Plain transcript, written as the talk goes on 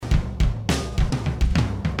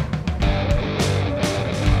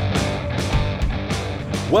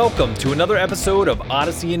Welcome to another episode of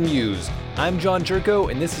Odyssey and Muse. I'm John Jerko,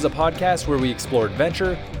 and this is a podcast where we explore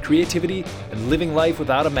adventure, creativity, and living life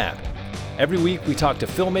without a map. Every week we talk to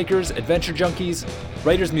filmmakers, adventure junkies,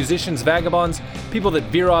 writers, musicians, vagabonds, people that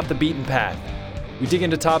veer off the beaten path. We dig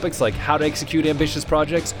into topics like how to execute ambitious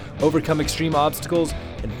projects, overcome extreme obstacles,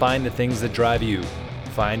 and find the things that drive you.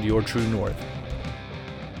 Find your true north.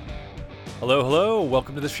 Hello,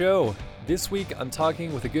 welcome to the show. This week, I'm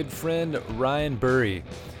talking with a good friend, Ryan Burry.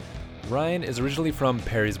 Ryan is originally from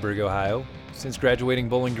Perrysburg, Ohio. Since graduating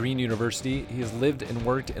Bowling Green University, he has lived and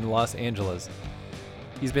worked in Los Angeles.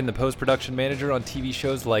 He's been the post-production manager on TV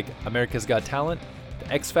shows like America's Got Talent,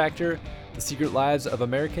 The X Factor, The Secret Lives of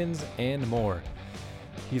Americans, and more.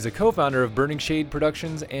 He's a co-founder of Burning Shade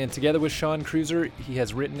Productions, and together with Sean Cruiser, he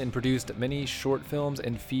has written and produced many short films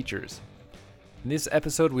and features. In this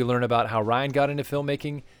episode, we learn about how Ryan got into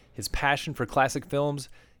filmmaking, his passion for classic films,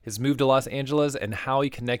 his move to Los Angeles, and how he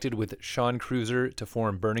connected with Sean Cruiser to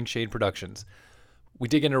form Burning Shade Productions. We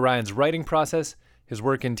dig into Ryan's writing process, his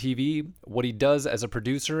work in TV, what he does as a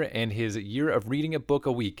producer, and his year of reading a book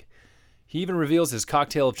a week. He even reveals his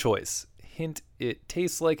cocktail of choice. Hint, it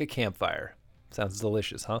tastes like a campfire. Sounds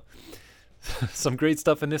delicious, huh? Some great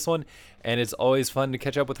stuff in this one, and it's always fun to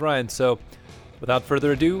catch up with Ryan. So, without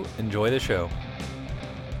further ado, enjoy the show.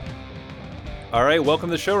 All right, welcome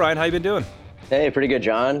to the show, Ryan. How you been doing? Hey, pretty good,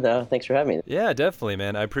 John. Thanks for having me. Yeah, definitely,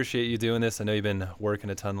 man. I appreciate you doing this. I know you've been working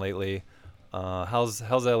a ton lately. How's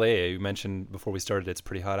LA? You mentioned before we started it's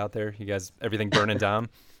pretty hot out there. You guys, everything burning down?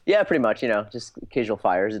 Yeah, pretty much. Just occasional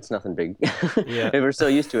fires. It's nothing big. Yeah. We're so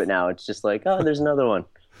used to it now. It's just like, oh, there's another one.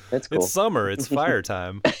 That's cool. It's summer. It's fire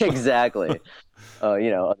time. Exactly.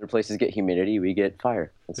 Other places get humidity. We get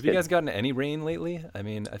fire. Have you guys gotten any rain lately? I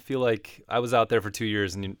mean, I feel like I was out there for 2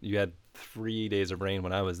 years and you had 3 days of rain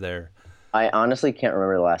when I was there. I honestly can't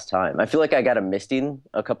remember the last time. I feel like I got a misting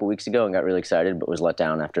a couple weeks ago and got really excited, but was let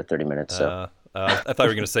down after 30 minutes. So. I thought you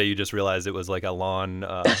were going to say you just realized it was like a lawn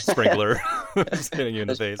sprinkler just hitting you in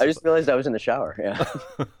the face. I just realized I was in the shower. Yeah.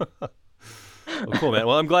 Well, cool, man.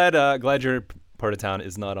 Well, I'm glad your part of town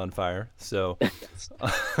is not on fire. So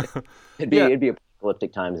it'd be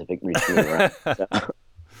apocalyptic times if it reached me around. So.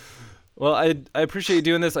 Well, I appreciate you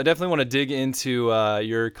doing this. I definitely want to dig into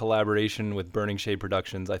your collaboration with Burning Shade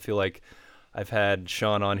Productions. I feel like I've had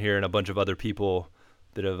Sean on here and a bunch of other people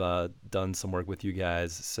that have done some work with you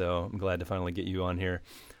guys. So I'm glad to finally get you on here.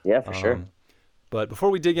 Yeah, for sure. But before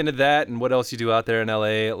we dig into that and what else you do out there in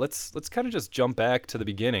LA, let's kind of just jump back to the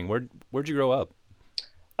beginning. Where'd you grow up?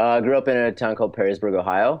 I grew up in a town called Perrysburg,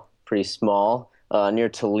 Ohio. Pretty small, near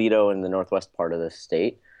Toledo in the northwest part of the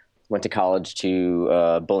state. Went to college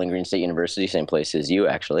to Bowling Green State University, same place as you,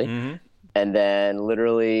 actually. Mm-hmm. And then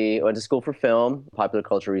literally went to school for film, popular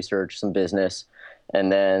culture research, some business. And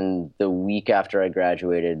then the week after I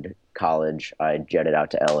graduated college, I jetted out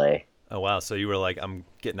to LA. Oh, wow. So you were like, I'm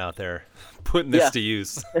getting out there, putting this to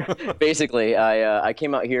use. Basically, I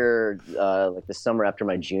came out here like the summer after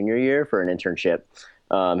my junior year for an internship.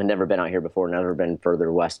 Had never been out here before, never been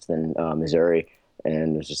further west than Missouri.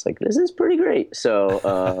 And it was just like, this is pretty great.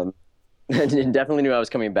 So definitely knew I was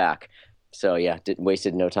coming back. So yeah,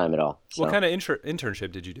 wasted no time at all. So. What kind of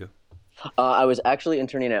internship did you do? I was actually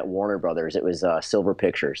interning at Warner Brothers. It was Silver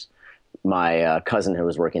Pictures. My cousin who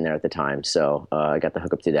was working there at the time. So I got the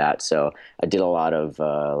hookup to that. So I did a lot of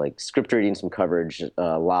like script reading, some coverage,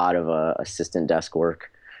 a lot of assistant desk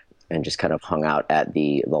work. And just kind of hung out at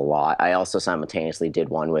the lot. I also simultaneously did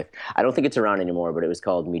one with, I don't think it's around anymore, but it was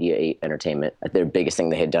called Media 8 Entertainment. Their biggest thing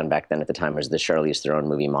they had done back then at the time was the Charlize Theron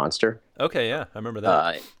movie Monster. Okay, yeah, I remember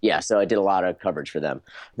that. So I did a lot of coverage for them.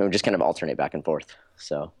 And we just kind of alternate back and forth.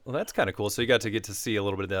 So. Well, that's kind of cool. So you got to see a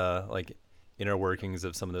little bit of the like inner workings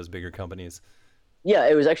of some of those bigger companies. Yeah,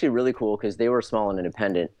 it was actually really cool because they were small and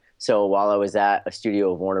independent. So while I was at a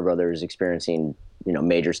studio of Warner Brothers experiencing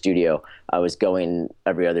major studio, I was going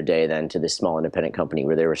every other day then to this small independent company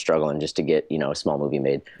where they were struggling just to get, a small movie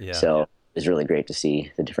made. Yeah, so it was really great to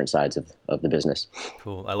see the different sides of the business.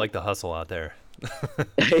 Cool. I like the hustle out there.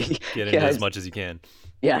 Get into as much as you can.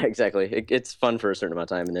 Yeah, exactly. It's fun for a certain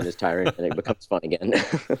amount of time and then it's tiring and it becomes fun again.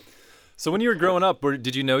 So when you were growing up,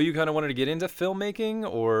 did you know you kind of wanted to get into filmmaking,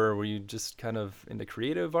 or were you just kind of into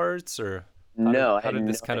creative arts, or how did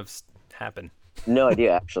this kind of happen? No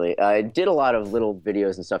idea, actually. I did a lot of little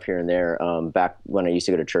videos and stuff here and there back when I used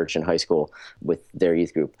to go to church in high school with their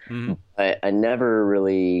youth group. Mm-hmm. I never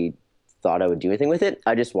really thought I would do anything with it.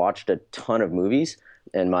 I just watched a ton of movies,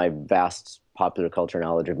 and my vast popular culture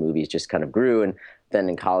knowledge of movies just kind of grew. And then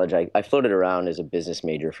in college, I floated around as a business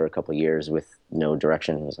major for a couple of years with no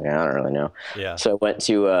direction. I was like, I don't really know. Yeah. So I went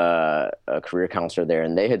to a career counselor there,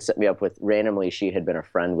 and they had set me up with, randomly, she had been a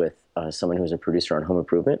friend with someone who was a producer on Home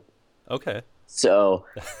Improvement. Okay. So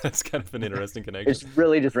that's kind of an interesting connection. it's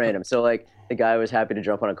really just random. So like the guy was happy to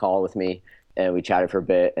jump on a call with me, and we chatted for a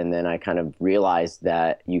bit, and then I kind of realized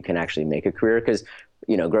that you can actually make a career because,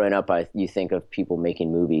 growing up, you think of people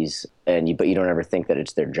making movies, but you don't ever think that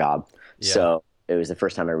it's their job. Yeah. So it was the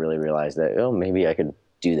first time I really realized that, maybe I could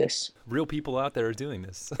do this. Real people out there are doing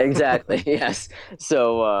this. Exactly. Yes.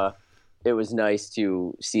 So it was nice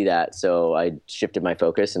to see that. So I shifted my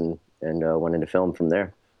focus and went into film from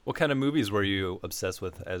there. What kind of movies were you obsessed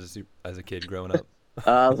with as a kid growing up?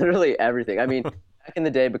 Literally everything. I mean, back in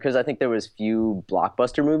the day, because I think there was few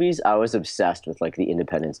blockbuster movies, I was obsessed with like the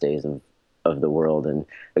Independence Days of the world, and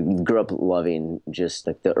I grew up loving just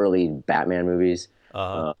like the early Batman movies.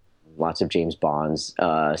 Lots of James Bonds,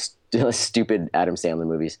 stupid Adam Sandler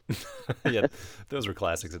movies. Yeah, those were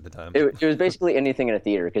classics at the time. It was basically anything in a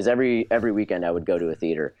theater, because every weekend I would go to a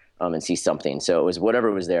theater and see something. So it was whatever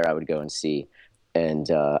was there, I would go and see. And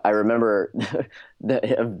I remember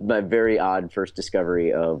my very odd first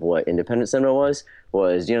discovery of what independent cinema was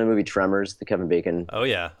the movie Tremors, the Kevin Bacon. Oh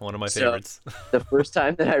yeah, one of my favorites. The first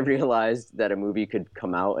time that I realized that a movie could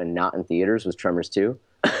come out and not in theaters was Tremors 2.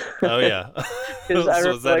 Oh yeah. So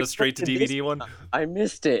was that a straight to DVD one? I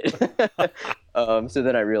missed it. So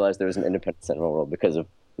then I realized there was an independent cinema world because of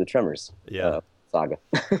the Tremors saga.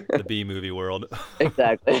 The B movie world.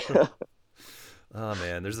 Exactly. Oh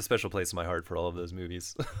man, there's a special place in my heart for all of those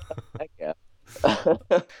movies. Heck yeah.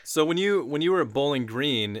 So when you were at Bowling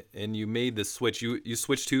Green and you made the switch, you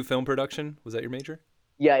switched to film production? Was that your major?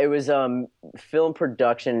 Yeah, it was film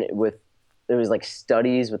production it was like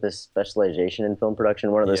studies with a specialization in film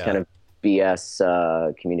production, one of those kind of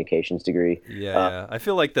BS communications degree. Yeah. I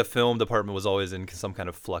feel like the film department was always in some kind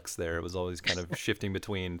of flux there. It was always kind of shifting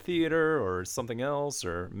between theater or something else,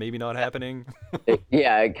 or maybe not happening.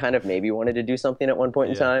 I kind of maybe wanted to do something at one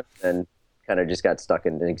point in time, and kind of just got stuck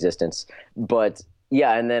in existence. But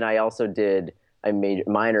yeah, and then I also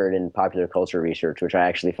minored in popular culture research, which I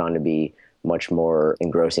actually found to be much more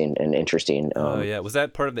engrossing and interesting. Was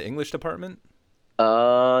that part of the English department?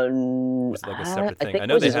 Was it like a separate thing? I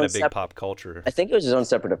know they had a big pop culture. I think it was his own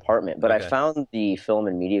separate department, but Okay. I found the film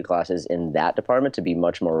and media classes in that department to be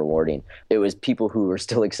much more rewarding. It was people who were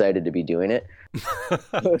still excited to be doing it,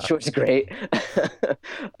 which was great.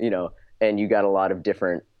 And you got a lot of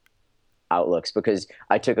different outlooks, because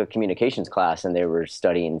I took a communications class and they were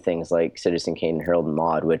studying things like Citizen Kane, Harold and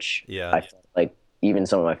Maude, which I felt like even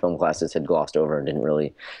some of my film classes had glossed over and didn't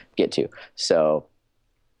really get to. So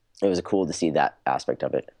it was cool to see that aspect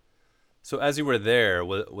of it. So as you were there,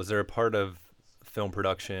 was there a part of film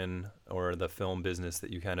production or the film business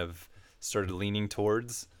that you kind of started leaning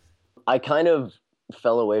towards? I kind of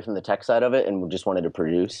fell away from the tech side of it and just wanted to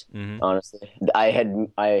produce. Honestly, I had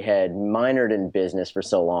minored in business for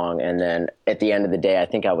so long, and then at the end of the day, I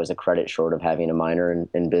think I was a credit short of having a minor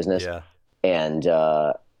in business. Yeah. And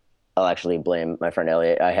I'll actually blame my friend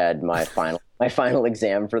Elliot. I had my final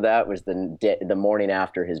exam for that was the morning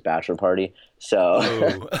after his bachelor party. So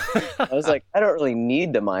I was like, I don't really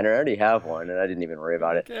need the minor. I already have one, and I didn't even worry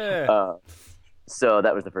about it. Okay. So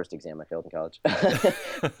that was the first exam I failed in college.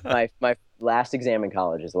 my last exam in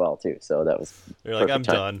college as well too. So that was You're like, I'm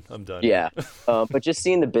time. done. Yeah. But just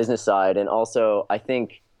seeing the business side, and also I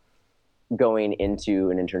think going into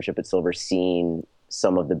an internship at Silver, seeing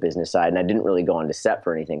some of the business side, and I didn't really go on to set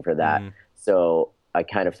for anything for that. So I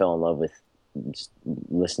kind of fell in love with just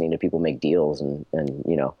listening to people make deals and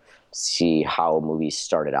see how movies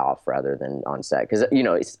started off rather than on set. Because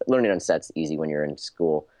learning on set's easy when you're in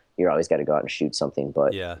school. You're always got to go out and shoot something,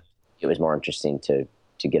 but it was more interesting to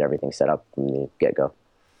get everything set up from the get-go.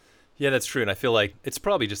 Yeah, that's true. And I feel like it's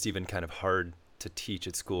probably just even kind of hard to teach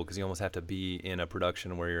at school, because you almost have to be in a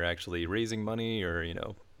production where you're actually raising money, or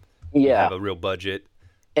have a real budget.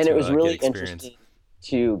 And it was really interesting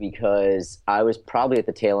too, because I was probably at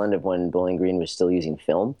the tail end of when Bowling Green was still using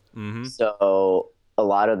film. So a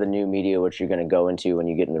lot of the new media which you're going to go into when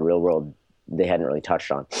you get in the real world, they hadn't really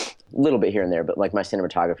touched on. A little bit here and there, but like my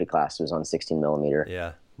cinematography class was on 16 millimeter.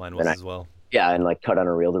 Yeah, mine was as well. Yeah, and like cut on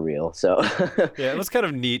a reel to reel. So yeah, it was kind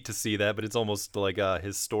of neat to see that, but it's almost like a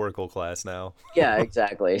historical class now. Yeah,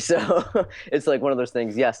 exactly. So it's like one of those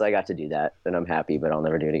things. Yes, I got to do that, and I'm happy, but I'll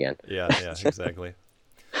never do it again. Yeah, exactly.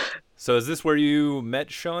 So is this where you met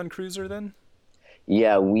Sean Cruiser then?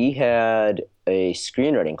 Yeah, we had a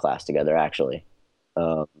screenwriting class together, actually.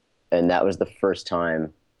 And that was the first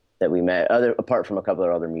time that we met, apart from a couple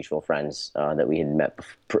of other mutual friends that we had met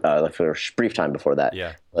for a brief time before that.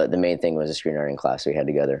 Yeah. But the main thing was a screenwriting class we had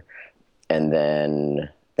together. And then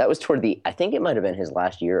that was I think it might have been his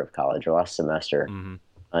last year of college or last semester. Mm-hmm.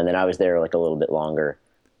 And then I was there like a little bit longer.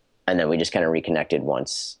 And then we just kind of reconnected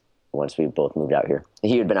once we both moved out here.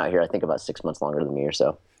 He had been out here, I think, about 6 months longer than me or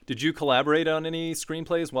so. Did you collaborate on any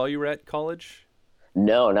screenplays while you were at college?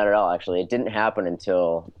 No, not at all, actually. It didn't happen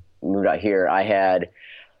until we moved out here. I had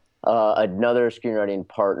another screenwriting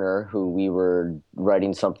partner who we were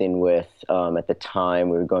writing something with at the time.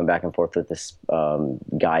 We were going back and forth with this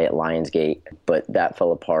guy at Lionsgate, but that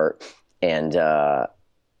fell apart. And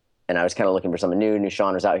I was kind of looking for something new. Knew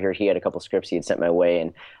Sean was out here. He had a couple scripts he had sent my way,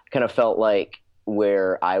 and kind of felt like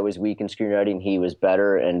where I was weak in screenwriting, he was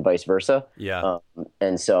better, and vice versa. Yeah.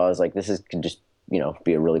 And so I was like, could just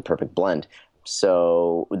be a really perfect blend.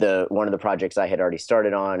 So one of the projects I had already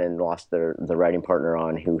started on and lost the writing partner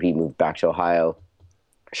on, who he moved back to Ohio,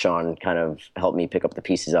 Sean kind of helped me pick up the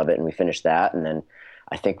pieces of it, and we finished that. And then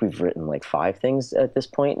I think we've written like 5 things at this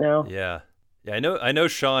point now. Yeah. Yeah, I know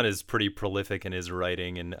Sean is pretty prolific in his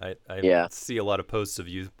writing, and I see a lot of posts of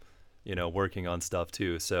you working on stuff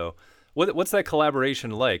too. So what's that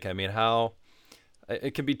collaboration like? I mean, how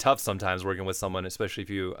it can be tough sometimes working with someone, especially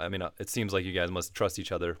if it seems like you guys must trust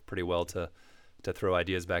each other pretty well to throw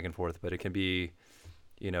ideas back and forth, but it can be,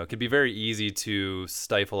 it can be very easy to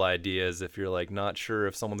stifle ideas if you're like not sure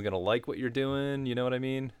if someone's going to like what you're doing. You know what I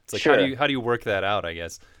mean? It's like, sure. how do you work that out, I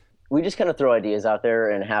guess? We just kind of throw ideas out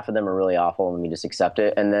there, and half of them are really awful, and we just accept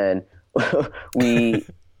it. And then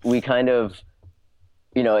we kind of,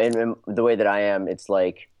 in the way that I am, it's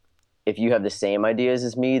like, if you have the same ideas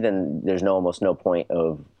as me, then there's almost no point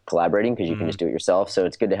of collaborating, because you can just do it yourself. So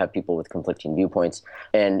it's good to have people with conflicting viewpoints.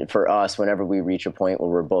 And for us, whenever we reach a point where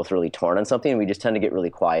we're both really torn on something, we just tend to get really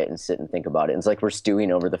quiet and sit and think about it. And it's like we're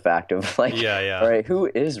stewing over the fact of like, all right, who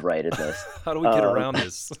is right in this? How do we get around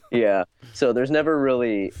this? Yeah. So there's never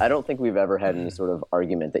really, I don't think we've ever had any sort of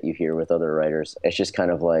argument that you hear with other writers. It's just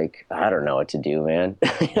kind of like, I don't know what to do, man.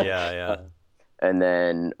 Yeah. And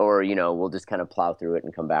then, or, we'll just kind of plow through it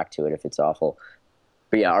and come back to it if it's awful.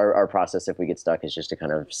 But yeah, our process, if we get stuck, is just to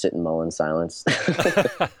kind of sit and mull in silence.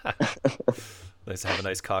 Nice to have a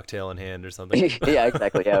nice cocktail in hand or something. Yeah,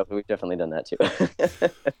 exactly. Yeah, we've definitely done that too.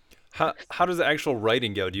 How does the actual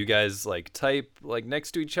writing go? Do you guys like type like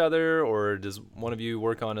next to each other, or does one of you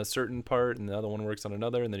work on a certain part and the other one works on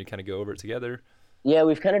another, and then you kind of go over it together? Yeah,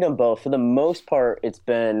 we've kind of done both. For the most part,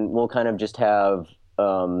 we'll kind of just have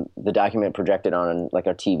the document projected on like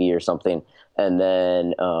our TV or something, and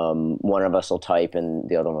then one of us will type and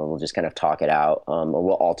the other one will just kind of talk it out, or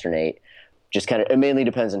we'll alternate. Just kind of, it mainly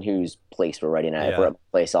depends on whose place we're writing at. Yeah. If we're at my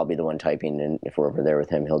place, I'll be the one typing, and if we're over there with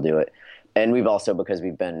him, he'll do it. And we've also, because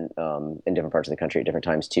we've been in different parts of the country at different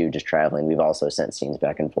times too, just traveling, we've also sent scenes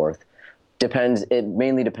back and forth. It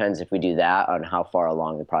mainly depends if we do that on how far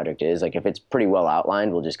along the project is. Like if it's pretty well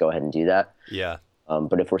outlined, we'll just go ahead and do that. Yeah.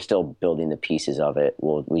 But if we're still building the pieces of it,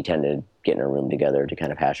 we tend to get in a room together to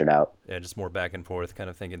kind of hash it out. Yeah, just more back and forth, kind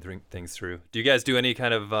of thinking things through. Do you guys do any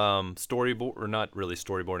kind of storyboard, or not really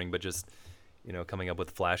storyboarding, but just, coming up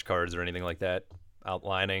with flashcards or anything like that,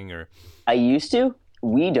 outlining or? I used to.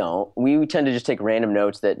 We don't. We tend to just take random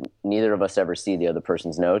notes that neither of us ever see the other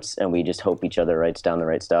person's notes, and we just hope each other writes down the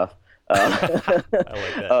right stuff. I like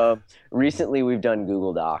that. Recently, we've done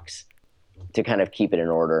Google Docs to kind of keep it in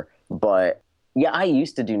order, but. Yeah, I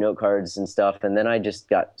used to do note cards and stuff, and then I just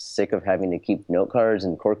got sick of having to keep note cards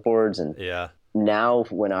and corkboards. And now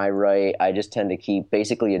when I write, I just tend to keep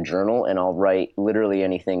basically a journal, and I'll write literally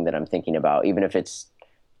anything that I'm thinking about, even if it's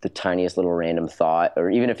the tiniest little random thought, or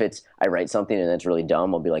even if I write something and it's really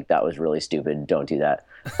dumb, I'll be like, that was really stupid. Don't do that.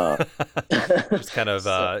 Just kind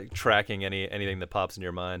of tracking anything that pops in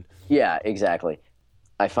your mind. Yeah, exactly.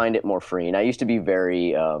 I find it more freeing. I used to be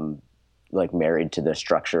very like married to the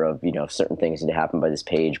structure of, certain things need to happen by this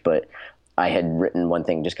page, but I had written one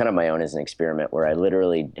thing just kind of my own as an experiment where I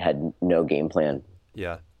literally had no game plan.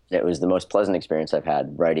 Yeah. It was the most pleasant experience I've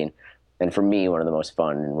had writing, and for me, one of the most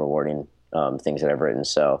fun and rewarding things that I've written.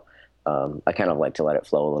 So I kind of like to let it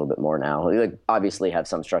flow a little bit more now. Like obviously have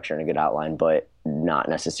some structure and a good outline, but not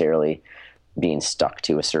necessarily being stuck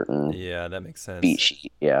to a certain that makes sense. beat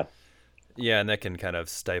sheet. Yeah. Yeah, and that can kind of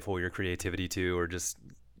stifle your creativity too, or just,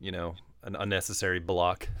 an unnecessary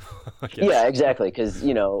block. Yeah, exactly. Because,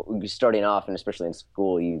 starting off, and especially in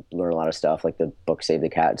school, you learn a lot of stuff like the book Save the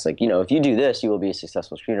Cat. It's like, if you do this, you will be a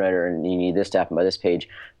successful screenwriter, and you need this to happen by this page.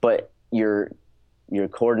 But you're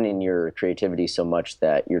coordinating your creativity so much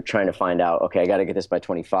that you're trying to find out, okay, I got to get this by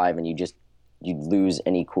 25, and you lose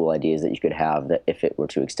any cool ideas that you could have that if it were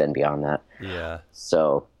to extend beyond that. Yeah.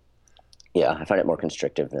 So Yeah, I find it more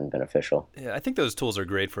constrictive than beneficial. Yeah, I think those tools are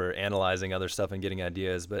great for analyzing other stuff and getting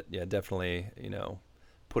ideas, but yeah, definitely,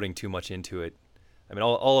 putting too much into it. I mean,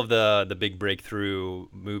 all of the big breakthrough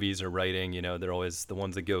movies or writing, they're always the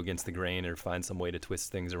ones that go against the grain or find some way to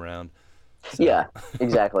twist things around. So, Yeah,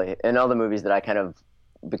 exactly. And all the movies that I kind of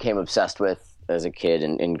became obsessed with as a kid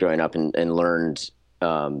and growing up and learned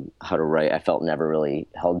how to write, I felt never really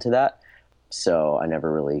held to that. So I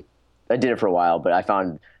did it for a while, but I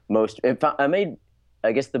found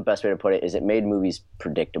I guess the best way to put it is it made movies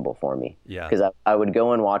predictable for me. yeah. Because I would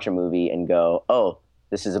go and watch a movie and go, oh,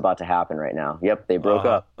 this is about to happen right now. Yep, they broke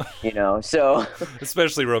up, so.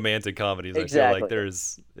 Especially romantic comedies. Exactly. I feel like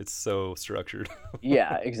it's so structured.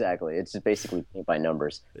 Yeah, exactly. It's just basically paint by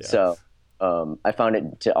numbers. Yeah. So I found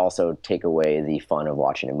it to also take away the fun of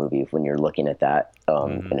watching a movie when you're looking at that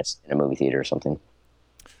in a movie theater or something.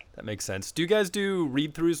 That makes sense. Do you guys do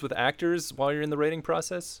read-throughs with actors while you're in the writing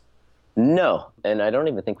process? No, and I don't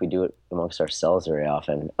even think we do it amongst ourselves very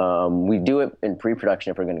often. We do it in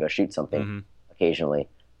pre-production if we're going to go shoot something occasionally,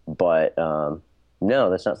 but no,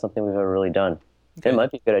 that's not something we've ever really done. Okay. It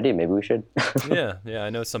might be a good idea. Maybe we should. Yeah. I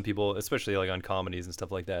know some people, especially like on comedies and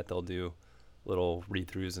stuff like that, they'll do little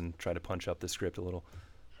read-throughs and try to punch up the script a little.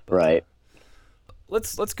 But, right.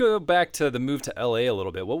 Let's go back to the move to LA a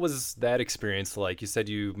little bit. What was that experience like? You said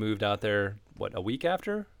you moved out there, a week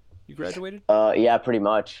after you graduated? Yeah, pretty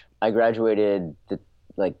much. I graduated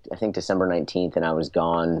I think December 19th, and I was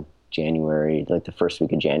gone January, like the first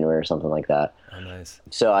week of January or something like that. Oh, nice.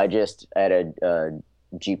 So I had a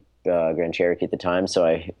Jeep Grand Cherokee at the time, so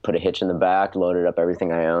I put a hitch in the back, loaded up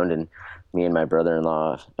everything I owned, and me and my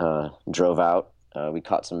brother-in-law drove out. We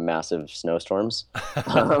caught some massive snowstorms.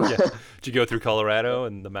 Yeah. Did you go through Colorado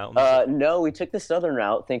and the mountains? No, we took the southern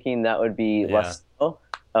route thinking that would be less snow,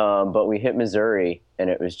 but we hit Missouri, and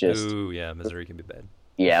it was just... Ooh, yeah, Missouri can be bad.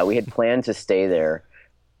 Yeah, we had planned to stay there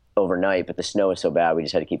overnight, but the snow was so bad we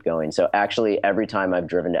just had to keep going. So actually, every time I've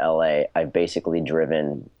driven to LA, I've basically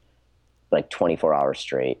driven like 24 hours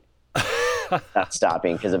straight. Not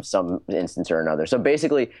stopping because of some instance or another. So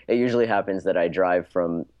basically, it usually happens that I drive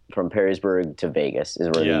from Perrysburg to Vegas is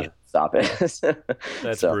where the stop is.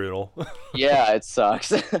 That's brutal. Yeah, it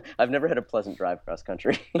sucks. I've never had a pleasant drive cross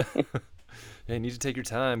country. Yeah, you need to take your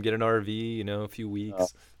time, get an RV, a few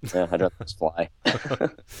weeks. Yeah, I'd rather just fly.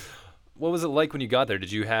 What was it like when you got there?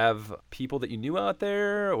 Did you have people that you knew out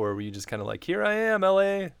there, or were you just kind of like, here I am,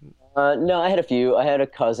 LA? No, I had a few. I had a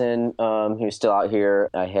cousin who was still out here.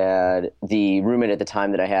 I had the roommate at the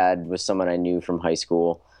time that I had was someone I knew from high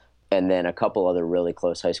school. And then a couple other really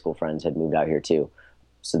close high school friends had moved out here too.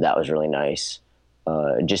 So that was really nice.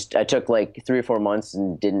 I took like 3 or 4 months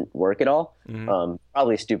and didn't work at all.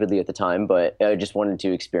 Probably stupidly at the time, but I just wanted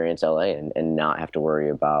to experience LA and not have to worry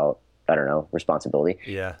about, I don't know, responsibility.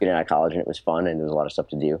 Yeah. Getting out of college, and it was fun and there was a lot of stuff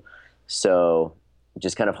to do. So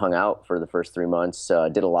just kind of hung out for the first 3 months,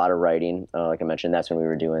 did a lot of writing. Like I mentioned, that's when we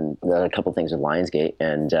were doing a couple things with Lionsgate.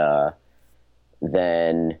 And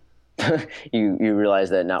then you realize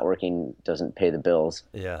that not working doesn't pay the bills.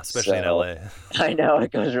 Yeah, especially in LA. I know,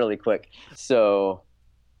 it goes really quick. So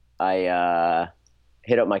I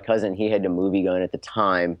hit up my cousin. He had a movie going at the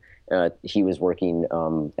time. He was working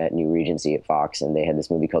at New Regency at Fox, and they had this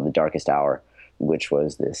movie called The Darkest Hour, which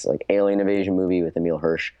was this like alien invasion movie with Emile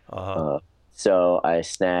Hirsch. So I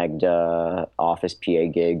snagged office PA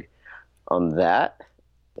gig on that,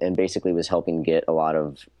 and basically was helping get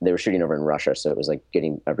they were shooting over in Russia, so it was like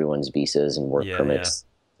getting everyone's visas and work permits,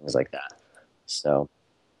 things like that. So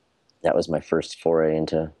that was my first foray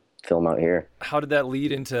into film out here. How did that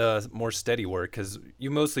lead into more steady work? Because you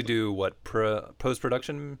mostly do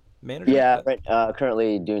post-production manager? Yeah, right.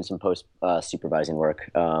 Currently doing some post supervising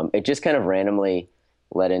work. It just kind of randomly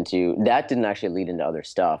led into that. Didn't actually lead into other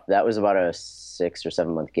stuff. That was about a 6 or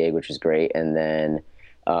 7 month gig, which was great. And then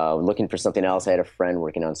looking for something else, I had a friend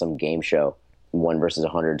working on some game show, 1 versus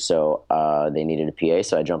 100. So they needed a PA,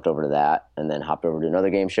 so I jumped over to that, and then hopped over to another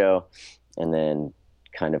game show, and then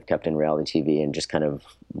kind of kept in reality TV and just kind of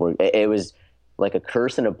worked. It was like a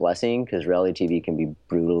curse and a blessing because reality TV can be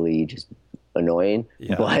brutally just annoying,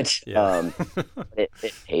 but it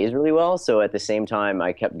pays really well. So at the same time,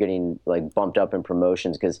 I kept getting like bumped up in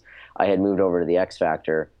promotions because I had moved over to the X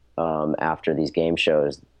Factor after these game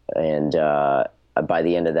shows, and by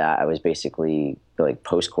the end of that, I was basically like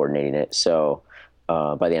post coordinating it. So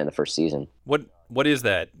by the end of the first season, what is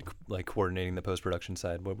that, like coordinating the post production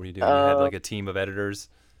side? What were you doing? You had like a team of editors.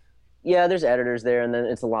 Yeah, there's editors there, and then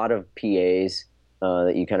it's a lot of PAs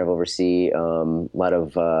that you kind of oversee. A lot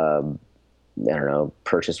of I don't know,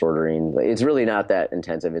 purchase ordering. It's really not that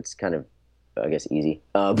intensive. It's kind of, I guess, easy.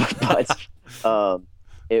 But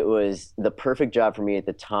it was the perfect job for me at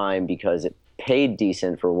the time because it paid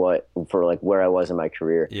decent for like where I was in my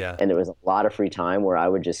career. Yeah. And there was a lot of free time where I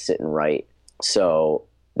would just sit and write. So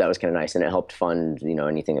that was kind of nice, and it helped fund,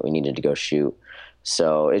 anything that we needed to go shoot.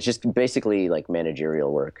 So it's just basically like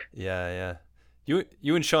managerial work. Yeah, yeah.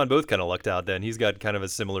 You and Sean both kind of lucked out then. He's got kind of a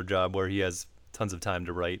similar job where he has tons of time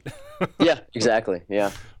to write. Yeah, exactly.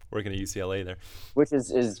 Yeah. Working at UCLA there. Which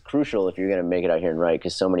is crucial if you're going to make it out here and write,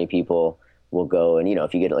 because so many people will go and,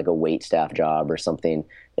 if you get like a wait staff job or something,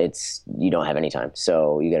 you don't have any time.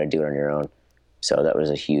 So you got to do it on your own. So that was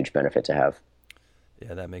a huge benefit to have.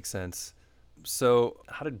 Yeah, that makes sense. So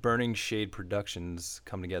how did Burning Shade Productions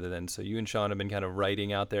come together then? So you and Sean have been kind of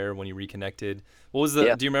writing out there when you reconnected. What was do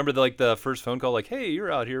you remember the first phone call? Like, hey,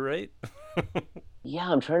 you're out here, right?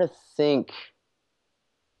 Yeah, I'm trying to think.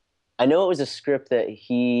 I know it was a script that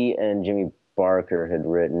he and Jimmy Barker had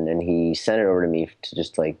written, and he sent it over to me to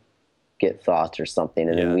just like get thoughts or something.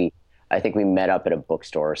 And then I think we met up at a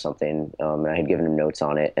bookstore or something, and I had given him notes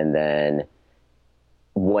on it. And then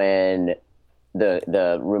when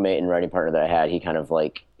the roommate and writing partner that I had, he kind of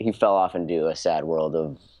like, he fell off into a sad world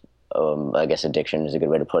of, I guess addiction is a good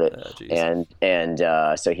way to put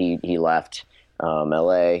it. So he left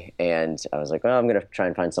LA, and I was like, well, I'm going to try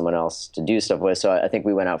and find someone else to do stuff with. So I think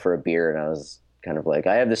we went out for a beer, and I was kind of like,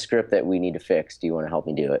 I have the script that we need to fix. Do you want to help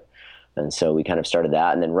me do it? And so we kind of started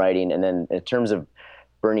that, and then writing. And then in terms of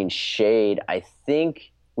Burning Shade, I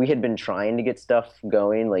think we had been trying to get stuff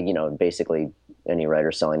going, like, basically any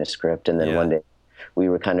writer selling a script. And then one day we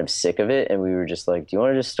were kind of sick of it, and we were just like, do you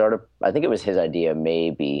want to just start I think it was his idea,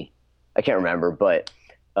 maybe. I can't remember, but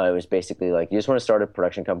it was basically like, you just want to start a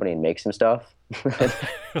production company and make some stuff?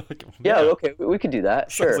 Yeah, okay, we could do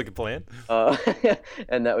that. Sure. Sounds like a plan.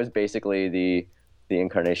 And that was basically the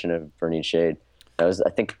incarnation of Burning Shade. That was, I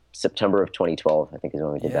think, September of 2012, I think is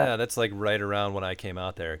when we did that. Yeah, that's like right around when I came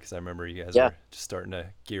out there, because I remember you guys were just starting to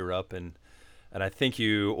gear up, and I think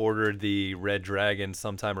you ordered the Red Dragon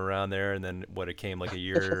sometime around there, and then it came like a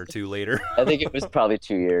year or two later. I think it was probably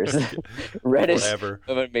 2 years. Red is an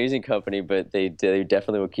amazing company, but they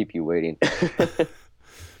definitely will keep you waiting.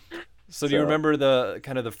 So do you remember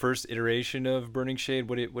the first iteration of Burning Shade?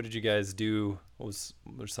 What did you guys do? What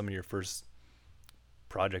were some of your first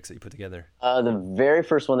projects that you put together? The very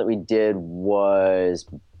first one that we did was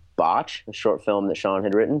Botch, a short film that Sean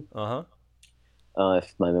had written.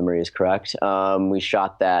 If my memory is correct. We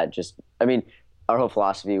shot that our whole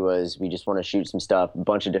philosophy was we just want to shoot some stuff, a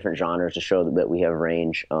bunch of different genres to show that we have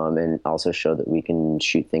range, and also show that we can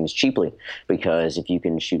shoot things cheaply, because if you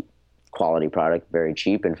can shoot quality product very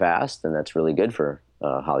cheap and fast, then that's really good for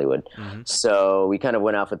Hollywood. Mm-hmm. So we kind of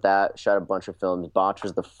went off with that, shot a bunch of films. Botch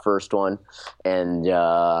was the first one, and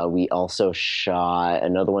we also shot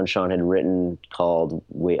another one Sean had written called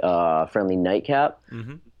Friendly Nightcap.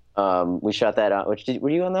 Mm-hmm. We shot that out. Were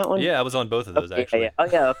you on that one? Yeah, I was on both of those, actually. Yeah. Oh,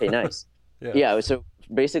 yeah, okay, nice. So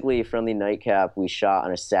basically Friendly Nightcap we shot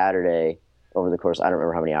on a Saturday over the course, I don't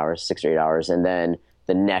remember how many hours, 6 or 8 hours, and then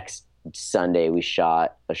the next Sunday we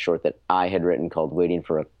shot a short that I had written called Waiting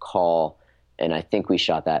for a Call, and I think we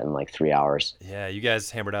shot that in like 3 hours. Yeah, you guys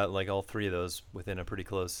hammered out like all three of those within a pretty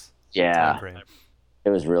close time frame. It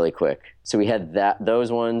was really quick. So we had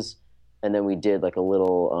those ones, and then we did like a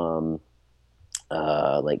little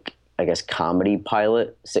like, I guess,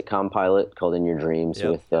 sitcom pilot called In Your Dreams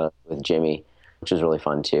with Jimmy, which was really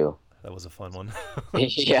fun too. That was a fun one.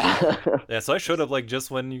 Yeah. Yeah, so I showed up like just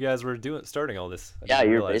when you guys were starting all this.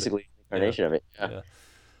 You're basically the incarnation of it. Yeah.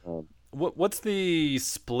 What's the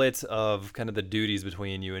split of kind of the duties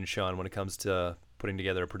between you and Sean when it comes to putting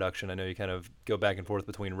together a production? I know you kind of go back and forth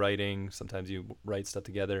between writing. Sometimes you write stuff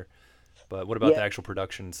together. But what about the actual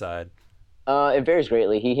production side? It varies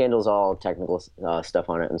greatly. He handles all technical stuff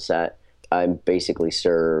on it and set. I basically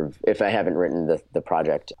serve, if I haven't written the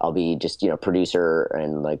project, I'll be just, producer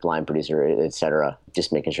and like line producer, etc.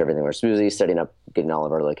 Just making sure everything works smoothly, setting up, getting all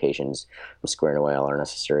of our locations, squaring away all our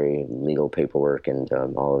necessary legal paperwork and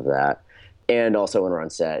all of that. And also when we're on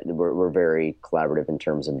set, we're very collaborative in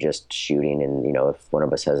terms of just shooting. And, if one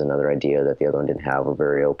of us has another idea that the other one didn't have, we're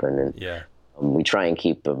very open. And we try and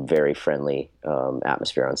keep a very friendly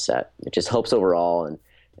atmosphere on set. It just helps overall,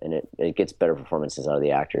 and it gets better performances out of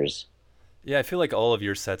the actors. Yeah, I feel like all of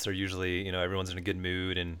your sets are usually, everyone's in a good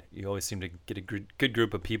mood, and you always seem to get a good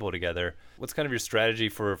group of people together. What's kind of your strategy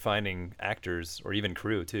for finding actors or even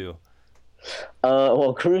crew too?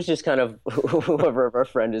 Well, crew's just kind of whoever our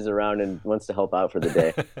friend is around and wants to help out for the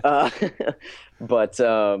day. But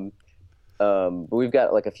But we've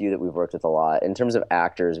got like a few that we've worked with a lot. In terms of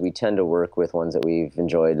actors, we tend to work with ones that we've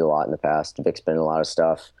enjoyed a lot in the past. Vic's been in a lot of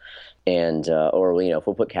stuff, and or if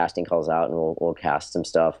we'll put casting calls out and we'll cast some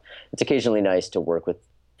stuff. It's occasionally nice to work with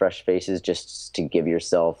fresh faces just to give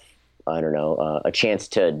yourself, I don't know, a chance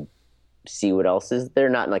to see what else is there.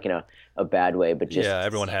 Not like in a bad way, but just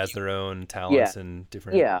everyone has their own talents and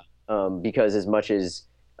different. Yeah, because as much as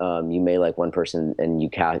you may like one person and you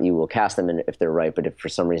will cast them if they're right, but if for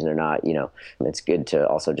some reason they're not, it's good to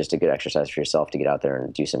also just a good exercise for yourself to get out there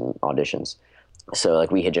and do some auditions. So like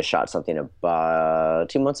we had just shot something about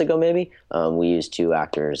 2 months ago, maybe. We used 2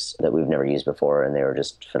 actors that we've never used before, and they were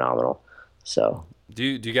just phenomenal. So do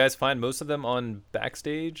you guys find most of them on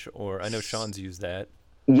Backstage, or I know Sean's used that?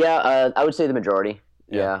 Yeah, I would say the majority.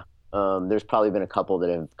 Yeah. There's probably been a couple that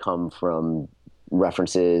have come from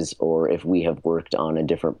references, or if we have worked on a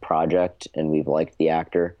different project and we've liked the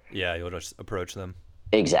actor. Yeah, you'll just approach them.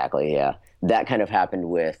 Exactly, yeah. That kind of happened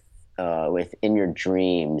with In Your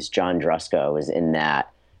Dreams. John Druska was in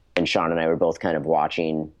that, and Sean and I were both kind of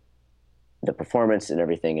watching the performance and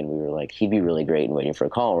everything, and we were like, he'd be really great in Waiting for a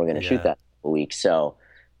Call. We're going to shoot that in a week. So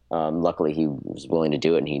luckily he was willing to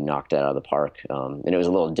do it, and he knocked it out of the park. And it was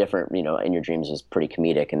a little different. In Your Dreams was pretty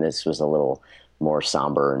comedic, and this was a little more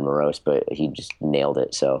somber and morose, but he just nailed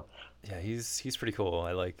it. So yeah, he's pretty cool.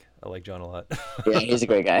 I like John a lot. Yeah, he's a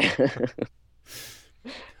great guy.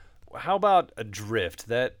 How about Adrift?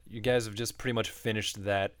 That you guys have just pretty much finished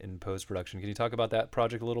that in post-production. Can you talk about that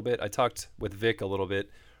project a little bit? I talked with Vic a little bit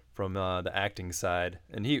from the acting side,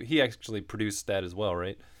 and he actually produced that as well,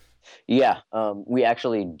 right? Yeah, we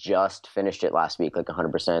actually just finished it last week, like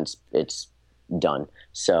 100%. It's done.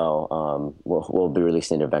 So we'll be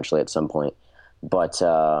releasing it eventually at some point. But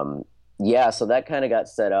so that kind of got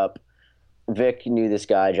set up. Vic knew this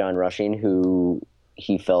guy, John Rushing, who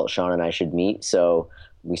he felt Sean and I should meet. So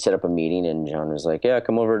we set up a meeting, and John was like, yeah,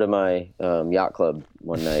 come over to my yacht club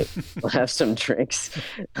one night. We'll have some drinks.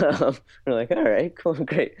 We're like, all right, cool,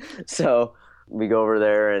 great. So we go over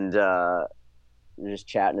there, and we're just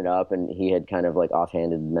chatting it up. And he had kind of like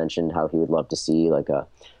offhanded mentioned how he would love to see like a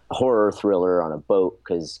horror thriller on a boat,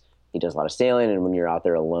 because he does a lot of sailing. And when you're out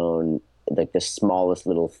there alone, like the smallest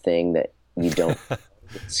little thing that you don't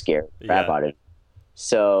scare the crap out of it.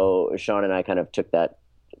 So Sean and I kind of took that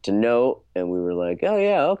to note, and we were like, oh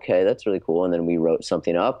yeah, okay, that's really cool. And then we wrote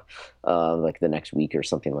something up like the next week or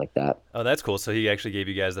something like that. Oh, that's cool. So he actually gave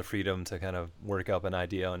you guys the freedom to kind of work up an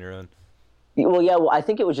idea on your own. Well, I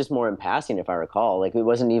think it was just more in passing, if I recall. Like, it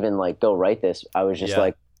wasn't even like, go write this. I was just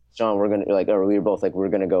like, Sean, we're going to like, or we were both like, we're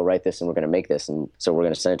going to go write this and we're going to make this. And so we're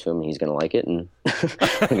going to send it to him, and he's going to like it, and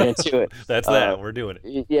we're going to do it. That's we're doing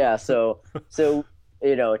it. Yeah. So,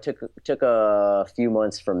 it took a few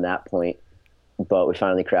months from that point, but we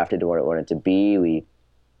finally crafted to what it wanted to be. We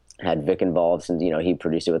had Vic involved, since, he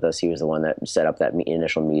produced it with us. He was the one that set up that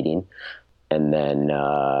initial meeting. And then,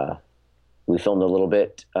 we filmed a little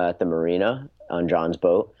bit at the marina on John's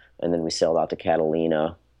boat, and then we sailed out to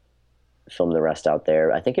Catalina, filmed the rest out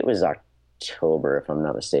there. I think it was October, if I'm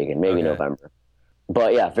not mistaken, maybe November.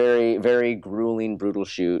 But yeah, very, very grueling, brutal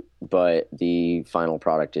shoot, but the final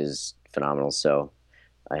product is phenomenal. So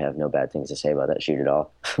I have no bad things to say about that shoot at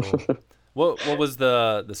all. Cool. What was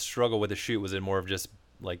the struggle with the shoot? Was it more of just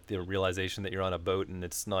like the realization that you're on a boat and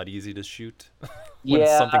it's not easy to shoot when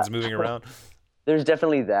something's moving around? There's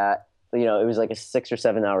definitely that. It was like a 6 or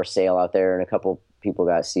 7 hour sail out there, and a couple people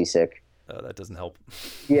got seasick. That doesn't help.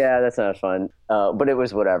 Yeah, that's not fun. But it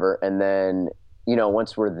was whatever. And then,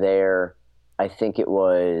 once we're there, I think there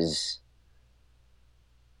was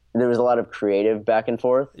a lot of creative back and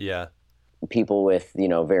forth. Yeah. People with,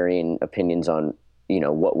 varying opinions on,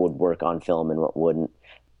 what would work on film and what wouldn't.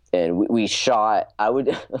 And we shot, I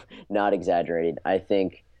would not exaggerate, I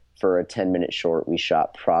think for a 10-minute short, we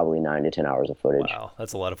shot probably 9 to 10 hours of footage. Wow,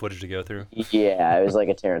 that's a lot of footage to go through. Yeah, it was like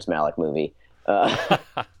a Terrence Malick movie. But,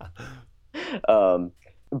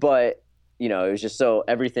 it was just so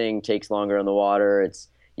everything takes longer on the water.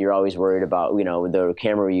 You're always worried about, the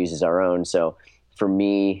camera we use is our own. So for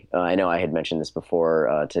me, I know I had mentioned this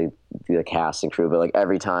before to the cast and crew, but like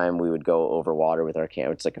every time we would go over water with our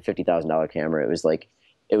camera, it's like a $50,000 camera.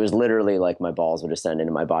 It was literally like my balls would descend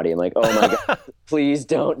into my body, and like, oh my God, please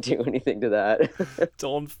don't do anything to that.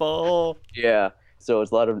 Don't fall. Yeah. So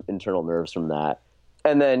it's a lot of internal nerves from that.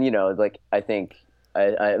 And then, like I think,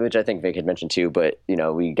 which I think Vic had mentioned too, but,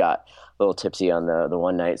 we got a little tipsy on the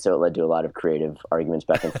one night, so it led to a lot of creative arguments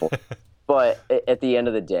back and forth. But at the end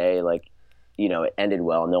of the day, like, it ended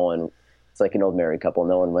well. It's like an old married couple.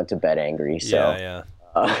 No one went to bed angry. So. Yeah.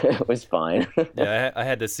 It was fine. Yeah, I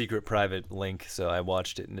had the secret private link, so I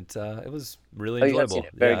watched it, and it was really enjoyable.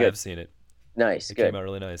 Very good. I've seen it. Nice, It good. came out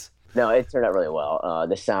really nice. No, it turned out really well.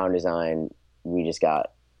 The sound design we just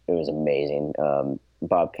got, it was amazing.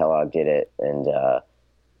 Bob Kellogg did it, and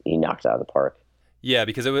he knocked it out of the park. Yeah,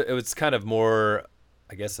 because it was kind of more,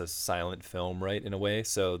 I guess, a silent film, right, in a way.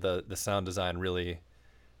 So the sound design really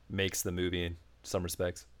makes the movie in some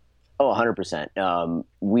respects. Oh, 100%.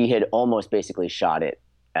 We had almost basically shot it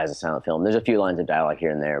as a silent film. There's a few lines of dialogue here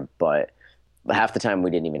and there, but half the time we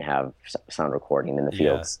didn't even have sound recording in the Yeah.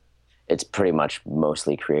 fields. It's pretty much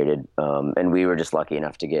mostly created. And we were just lucky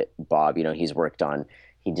enough to get Bob.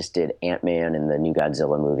 He just did Ant-Man and the new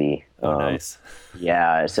Godzilla movie. Oh, nice.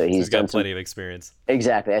 Yeah, so So he's he's got done plenty of experience.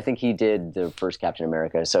 exactly. I think he did the first Captain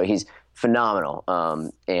America. So he's phenomenal.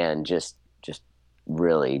 And just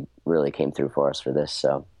really, really came through for us for this.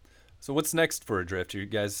 So what's next for Adrift? You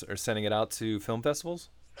guys are sending it out to film festivals?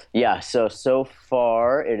 Yeah, so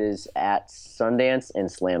far it is at Sundance and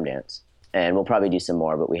Slamdance, and we'll probably do some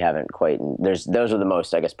more, but we haven't quite. Those are the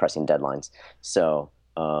most, I guess, pressing deadlines. So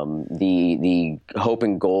the hope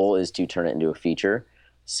and goal is to turn it into a feature.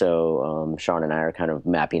 So Sean and I are kind of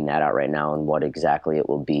mapping that out right now and what exactly it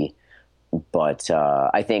will be. But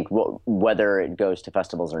I think whether it goes to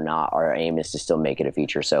festivals or not, our aim is to still make it a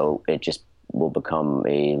feature. So it just will become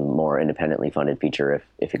a more independently funded feature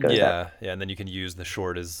if it goes that. Yeah, and then you can use the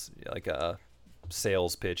short as like a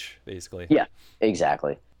sales pitch, basically. Yeah,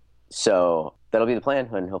 exactly. So that'll be the plan,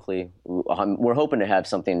 and hopefully, we're hoping to have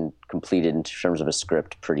something completed in terms of a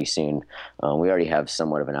script pretty soon. We already have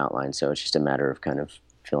somewhat of an outline, so it's just a matter of kind of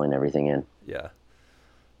filling everything in. Yeah.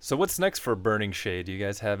 So what's next for Burning Shade? Do you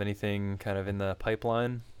guys have anything kind of in the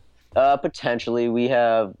pipeline? Potentially, we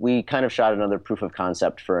kind of shot another proof of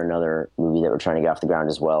concept for another movie that we're trying to get off the ground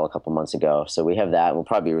as well a couple months ago. So we have that, and we'll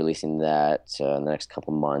probably be releasing that in the next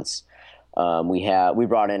couple months. We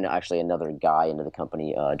brought in actually another guy into the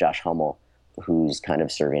company, Josh Hummel, who's kind of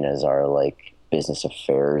serving as our like business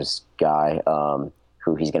affairs guy,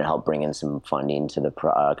 who he's going to help bring in some funding to the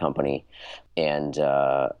company, and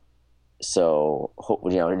so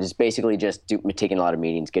just basically taking a lot of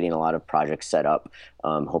meetings, getting a lot of projects set up,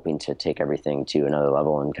 hoping to take everything to another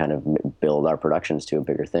level and kind of build our productions to a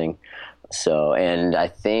bigger thing. So, and I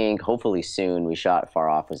think hopefully soon, we shot Far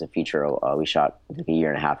Off as a feature. We shot like a year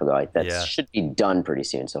and a half ago. That Yeah. should be done pretty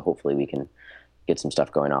soon. So hopefully we can get some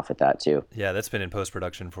stuff going off with that too. Yeah, that's been in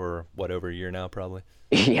post-production for what, over a year now, probably.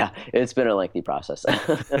 Yeah, it's been a lengthy process,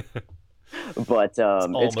 but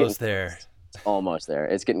Almost getting there. almost there.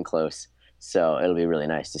 It's getting close. So it'll be really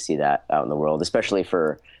nice to see that out in the world, especially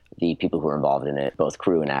for the people who are involved in it, both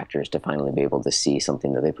crew and actors, to finally be able to see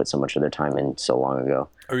something that they put so much of their time in so long ago.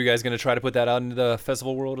 Are you guys going to try to put that out into the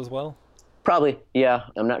festival world as well? Probably, yeah.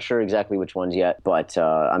 I'm not sure exactly which ones yet, but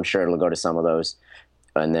I'm sure it'll go to some of those.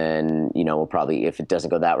 And then, we'll probably, if it doesn't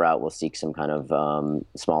go that route, we'll seek some kind of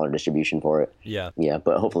smaller distribution for it. Yeah. Yeah,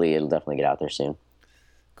 but hopefully it'll definitely get out there soon.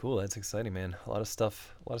 Cool. That's exciting, man. A lot of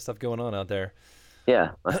stuff going on out there.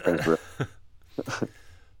 Yeah, lots of things.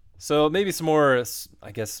 So maybe some more,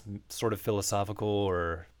 I guess, sort of philosophical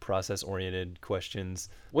or process-oriented questions.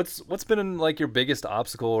 What's been like your biggest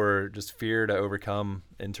obstacle or just fear to overcome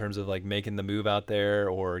in terms of like making the move out there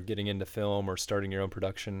or getting into film or starting your own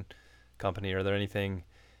production company? Are there anything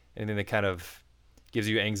that kind of gives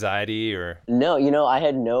you anxiety or? No, I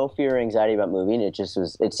had no fear or anxiety about moving.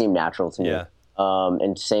 It seemed natural to me. Yeah.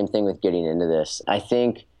 And same thing with getting into this. I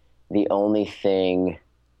think the only thing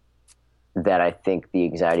that I think the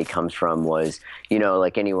anxiety comes from was,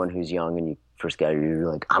 like anyone who's young and you first get it, you're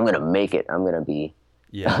like, I'm going to make it. I'm going to be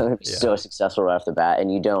so successful right off the bat.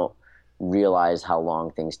 And you don't realize how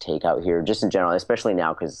long things take out here, just in general, especially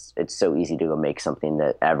now, because it's so easy to go make something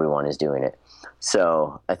that everyone is doing it.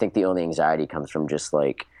 So I think the only anxiety comes from just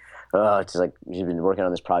like, it's like you've been working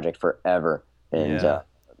on this project forever. And,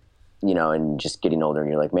 and just getting older and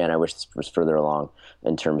you're like, man, I wish this was further along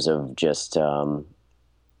in terms of just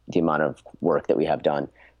the amount of work that we have done.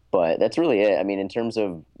 But that's really it. I mean, in terms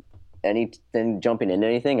of anything, jumping into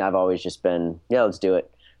anything, I've always just been, yeah, let's do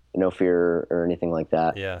it. No fear or anything like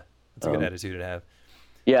that. Yeah, that's a good attitude to have.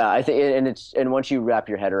 Yeah, I think, and once you wrap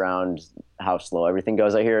your head around how slow everything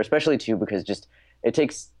goes out here, especially too, because just it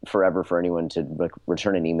takes forever for anyone to like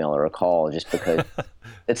return an email or a call, just because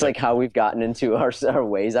it's like how we've gotten into our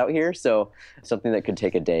ways out here. So something that could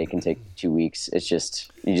take a day can take 2 weeks. It's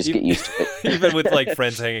just, you just get used to it. Even with like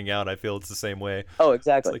friends hanging out, I feel it's the same way. Oh,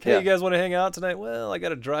 exactly. It's like, hey, you guys want to hang out tonight? Well, I got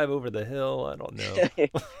to drive over the hill. I don't know.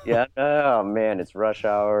 Yeah. Oh man, it's rush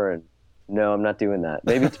hour, and no, I'm not doing that.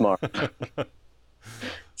 Maybe tomorrow.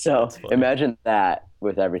 So imagine that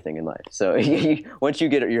with everything in life. So once you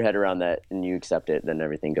get your head around that and you accept it, then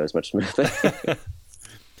everything goes much smoother.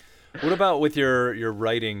 What about with your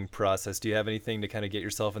writing process? Do you have anything to kind of get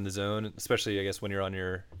yourself in the zone, especially I guess when you're on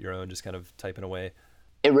your own, just kind of typing away?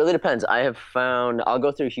 It really depends. I have found I'll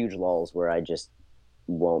go through huge lulls where I just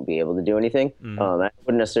won't be able to do anything. Mm-hmm. I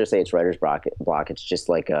wouldn't necessarily say it's writer's block. It's just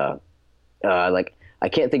like like I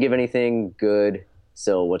can't think of anything good,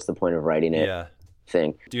 so what's the point of writing it? Yeah.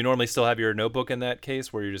 Thing. Do you normally still have your notebook in that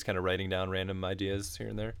case where you're just kind of writing down random ideas here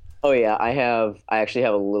and there? Oh yeah, I actually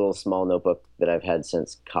have a little small notebook that I've had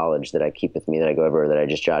since college that I keep with me that I go everywhere that I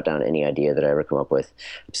just jot down any idea that I ever come up with.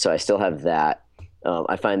 So I still have that.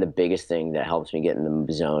 I find the biggest thing that helps me get in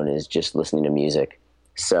the zone is just listening to music.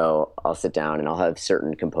 So I'll sit down and I'll have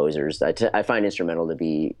certain composers. I find instrumental to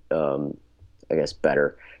be, I guess,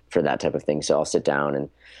 better for that type of thing. So I'll sit down and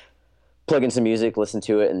plug in some music, listen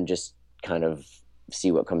to it, and just kind of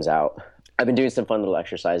see what comes out. I've been doing some fun little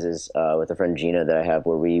exercises with a friend Gina that I have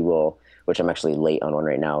where we will, which I'm actually late on one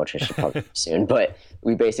right now, which I should probably do soon, but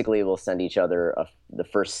we basically will send each other the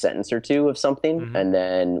first sentence or two of something, and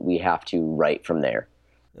then we have to write from there.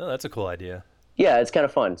 Oh, that's a cool idea. Yeah, it's kind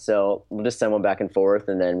of fun. So we'll just send one back and forth,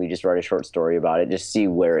 and then we just write a short story about it, just see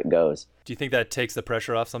where it goes. Do you think that takes the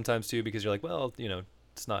pressure off sometimes too? Because you're like, well,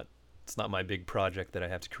 it's not my big project that I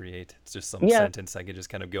have to create. It's just some sentence I could just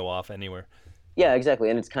kind of go off anywhere. Yeah, exactly.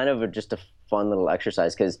 And it's kind of just a fun little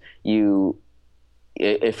exercise because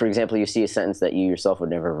if, for example, you see a sentence that you yourself would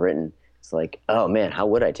never have written, it's like, oh man, how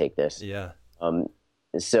would I take this? Yeah.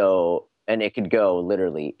 So, and it could go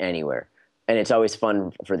literally anywhere. And it's always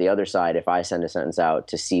fun for the other side if I send a sentence out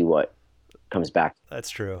to see what comes back. That's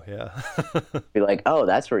true. Yeah. Be like, oh,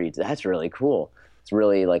 that's really cool. It's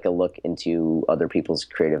really like a look into other people's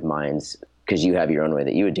creative minds because you have your own way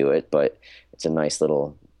that you would do it, but it's a nice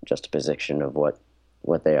little juxtaposition of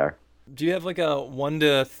what they are. Do you have like a one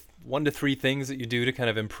to three things that you do to kind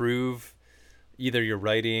of improve either your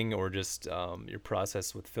writing or just your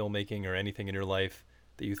process with filmmaking or anything in your life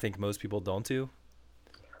that you think most people don't do?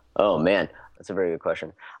 Oh man, that's a very good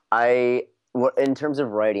question. In terms of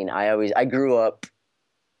writing, I grew up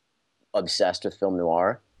obsessed with film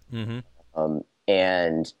noir,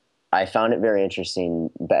 and I found it very interesting,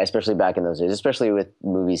 especially back in those days, especially with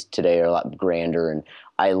movies today are a lot grander. And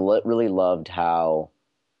I really loved how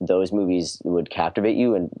those movies would captivate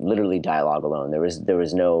you and literally dialogue alone. There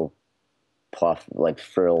was no pluff like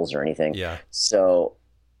frills or anything. Yeah. So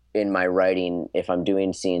in my writing, if I'm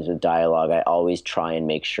doing scenes with dialogue, I always try and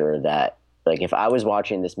make sure that like if I was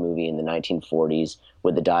watching this movie in the 1940s,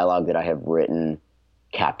 would the dialogue that I have written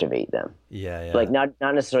captivate them? Yeah. Like not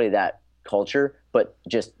necessarily that culture, but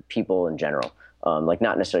just people in general. Like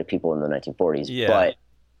not necessarily people in the 1940s, but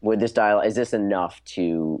with this dialogue, is this enough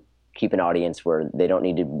to keep an audience where they don't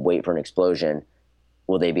need to wait for an explosion?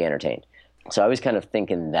 Will they be entertained? So I was kind of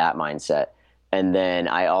thinking that mindset. And then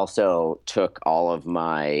I also took all of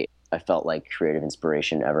I felt like creative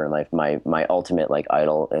inspiration ever in life. My ultimate like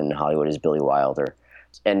idol in Hollywood is Billy Wilder.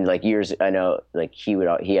 And like I know like he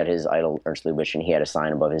had his idol Ernst Lubitsch, and he had a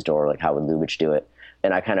sign above his door like how would Lubitsch do it?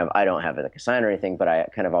 And I don't have like a sign or anything, but I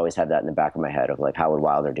kind of always had that in the back of my head of like how would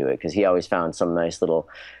Wilder do it? Because he always found some nice little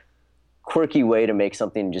quirky way to make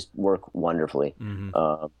something just work wonderfully.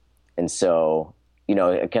 And so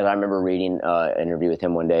because I remember reading an interview with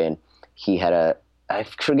him one day, and he had I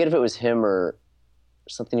forget if it was him or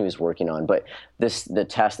something he was working on, but the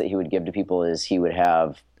test that he would give to people is he would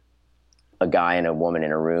have a guy and a woman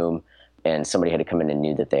in a room, and somebody had to come in and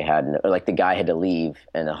knew that they had, or like the guy had to leave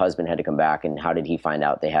and the husband had to come back, and how did he find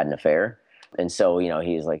out they had an affair? And so,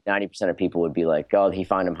 he's like 90% of people would be like, oh, he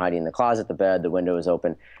found him hiding in the closet, the bed, the window was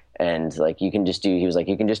open. And like, you can just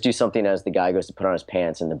do something as the guy goes to put on his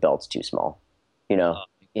pants and the belt's too small, And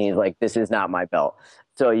he's like, this is not my belt.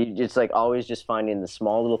 So you just like always just finding the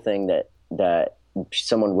small little thing that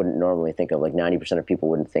someone wouldn't normally think of, like 90% of people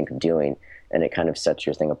wouldn't think of doing. And it kind of sets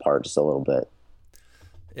your thing apart just a little bit.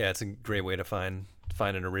 Yeah, it's a great way to find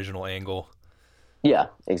an original angle. Yeah,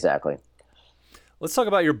 exactly. Let's talk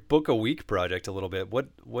about your book a week project a little bit.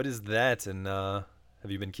 What is that, and have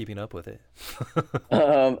you been keeping up with it?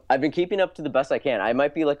 I've been keeping up to the best I can. I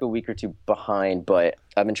might be like a week or two behind, but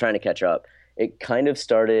I've been trying to catch up. It kind of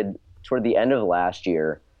started toward the end of last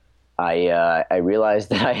year. I realized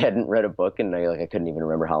that I hadn't read a book, and I couldn't even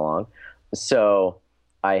remember how long. So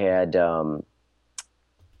I had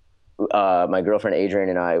my girlfriend Adrienne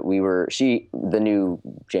and I, the new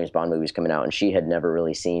James Bond movie was coming out, and she had never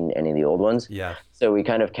really seen any of the old ones. Yeah. So we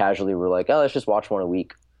kind of casually were like, oh, let's just watch one a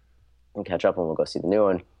week and catch up, and we'll go see the new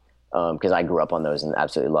one. Because I grew up on those and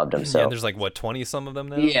absolutely loved them. So yeah, there's like 20 some of them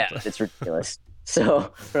now. Yeah, it's ridiculous.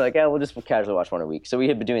 So we're like, yeah, we'll just casually watch one a week. So we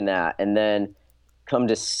had been doing that, and then come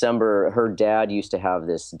December, her dad used to have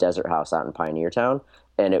this desert house out in Pioneer Town,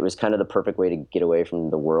 and it was kind of the perfect way to get away from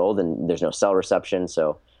the world. And there's no cell reception,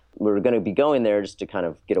 so we were going to be going there just to kind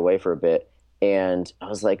of get away for a bit. And I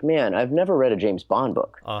was like, man, I've never read a James Bond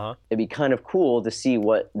book. It'd be kind of cool to see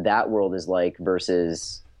what that world is like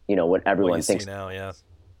versus, what everyone thinks. Now, yeah.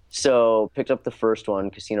 So picked up the first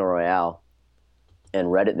one, Casino Royale,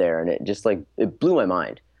 and read it there. And it just it blew my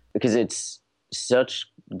mind because it's such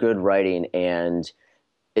good writing and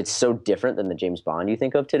it's so different than the James Bond you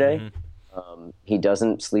think of today. Mm-hmm. He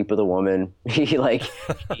doesn't sleep with a woman. He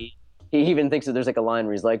even thinks that there's a line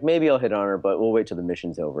where he's like, maybe I'll hit on her, but we'll wait till the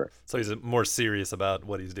mission's over. So he's more serious about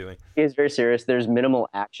what he's doing. He's very serious. There's minimal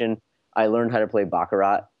action. I learned how to play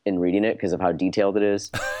Baccarat in reading it because of how detailed it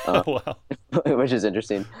is, wow. Which is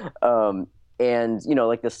interesting. And,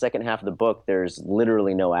 the second half of the book, there's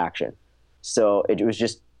literally no action. So it was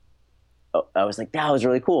just, I was like, that was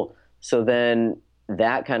really cool. So then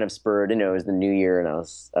that kind of spurred, it was the new year, and I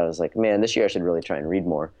was like, man, this year I should really try and read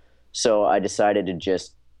more. So I decided to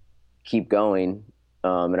just keep going,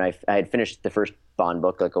 and I had finished the first Bond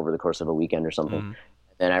book over the course of a weekend or something.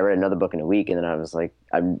 And I read another book in a week, and then I was like,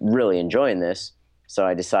 I'm really enjoying this. So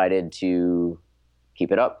I decided to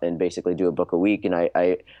keep it up and basically do a book a week. And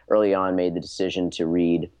I early on made the decision to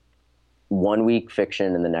read 1 week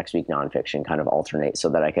fiction and the next week nonfiction, kind of alternate, so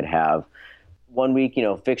that I could have 1 week,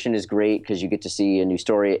 fiction is great because you get to see a new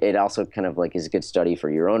story. It also kind of is a good study for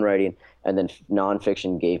your own writing. And then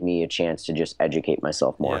nonfiction gave me a chance to just educate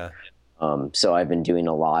myself more. Yeah. So I've been doing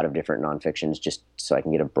a lot of different nonfictions just so I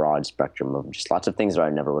can get a broad spectrum of just lots of things that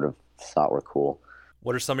I never would have thought were cool.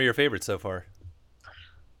 What are some of your favorites so far?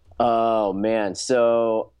 Oh man.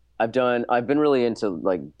 So I've been really into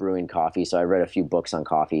brewing coffee. So I read a few books on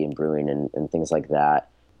coffee and brewing and things like that.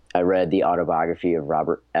 I read the autobiography of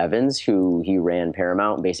Robert Evans, who he ran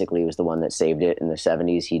Paramount. Basically, he was the one that saved it in the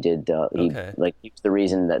 70s. He did, he was the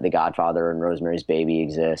reason that The Godfather and Rosemary's Baby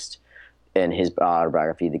exist. And his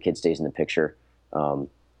autobiography, The Kid Stays in the Picture, was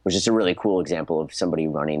just a really cool example of somebody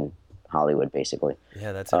running Hollywood, basically.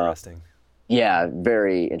 Yeah, that's interesting. Yeah,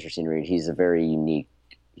 very interesting read. He's a very unique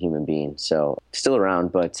human being. So still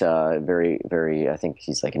around, but very, very, I think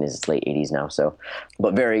he's in his late 80s now. So,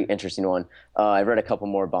 but very interesting one. I read a couple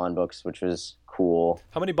more Bond books, which was cool.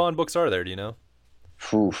 How many Bond books are there? Do you know?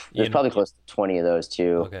 There's probably close to 20 of those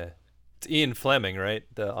too. Okay. It's Ian Fleming, right?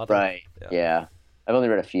 The author? Right. Yeah. I've only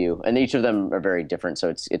read a few, and each of them are very different, so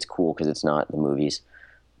it's cool because it's not the movies.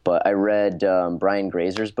 But I read Brian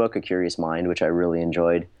Grazer's book, A Curious Mind, which I really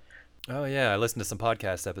enjoyed. Oh, yeah. I listened to some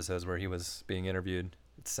podcast episodes where he was being interviewed.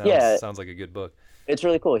 It sounds like a good book. It's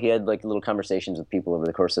really cool. He had little conversations with people over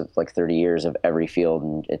the course of 30 years of every field,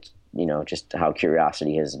 and it's, just how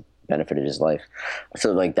curiosity has benefited his life.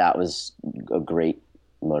 So that was a great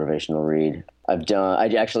motivational read. I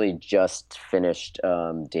actually just finished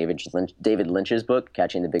David Lynch's book,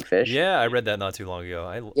 Catching the Big Fish. Yeah, I read that not too long ago.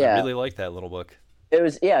 I really liked that little book.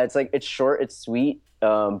 It's short, it's sweet,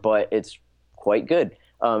 but it's quite good.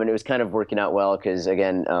 And it was kind of working out well because,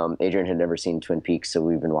 again, Adrian had never seen Twin Peaks, so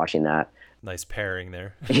we've been watching that. Nice pairing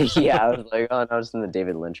there. Yeah, I was like, oh, no, I was in the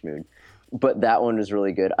David Lynch mood. But that one was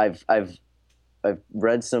really good. I've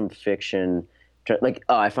read some fiction.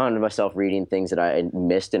 I found myself reading things that I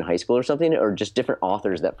missed in high school or something, or just different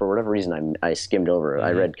authors that for whatever reason I skimmed over. Mm-hmm.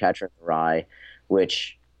 I read Catcher in the Rye,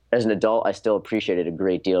 which as an adult I still appreciated a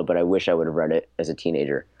great deal, but I wish I would have read it as a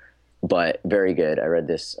teenager. But very good. I read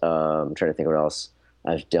this. I'm trying to think what else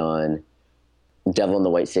I've done. Devil in the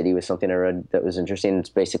White City was something I read that was interesting. It's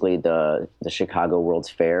basically the Chicago World's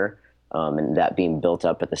Fair, and that being built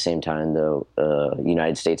up at the same time the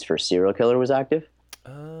United States' first serial killer was active.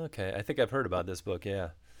 Okay, I think I've heard about this book. Yeah.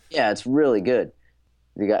 Yeah, it's really good.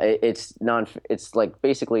 It's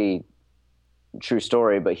basically true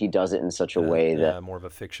story, but he does it in such a way that more of a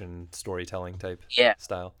fiction storytelling type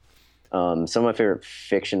style. Some of my favorite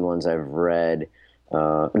fiction ones I've read.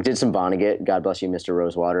 Did some Vonnegut, God Bless You, Mr.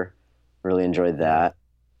 Rosewater. Really enjoyed that.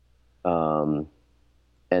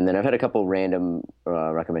 And then I've had a couple random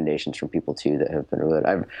recommendations from people too that have been really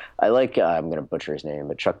good. I like I'm going to butcher his name,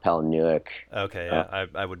 but Chuck Palahniuk. Okay, yeah,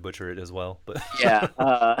 I would butcher it as well, but yeah,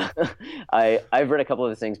 I've read a couple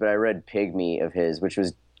of his things, but I read Pygmy of his, which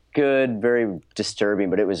was good, very disturbing,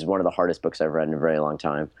 but it was one of the hardest books I've read in a very long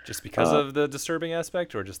time. Just because of the disturbing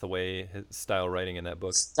aspect, or just the way his style writing in that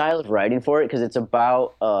book? Style of writing for it, because it's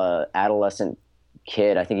about adolescent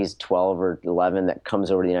kid, I think he's 12 or 11, that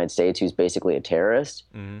comes over to the United States who's basically a terrorist.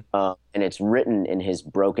 Mm-hmm. And it's written in his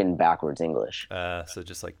broken backwards English. So it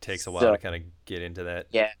just takes a while to kind of get into that.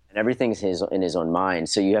 Yeah, and everything's in his own mind.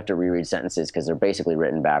 So you have to reread sentences because they're basically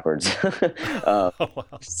written backwards. Oh,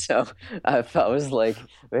 wow. So I was like,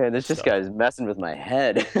 man, this guy's messing with my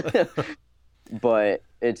head. but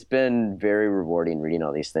it's been very rewarding reading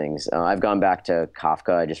all these things. I've gone back to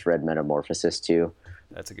Kafka. I just read Metamorphosis too.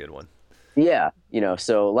 That's a good one. Yeah,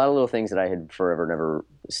 so a lot of little things that I had forever never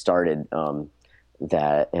started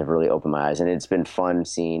that have really opened my eyes, and it's been fun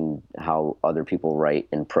seeing how other people write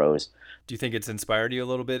in prose. Do you think it's inspired you a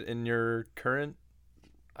little bit in your current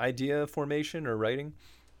idea formation or writing?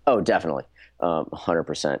 Oh, definitely,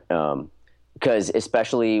 100%. Because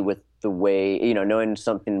especially with the way, knowing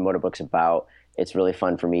something what a book's about, it's really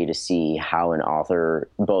fun for me to see how an author,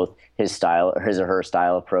 both his or her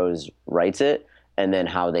style of prose writes it, and then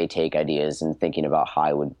how they take ideas and thinking about how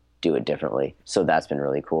I would do it differently. So that's been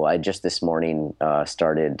really cool. I just this morning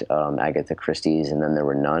started Agatha Christie's And Then There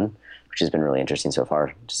Were None, which has been really interesting so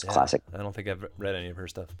far. Just a classic. I don't think I've read any of her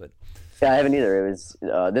stuff, but yeah, I haven't either. It was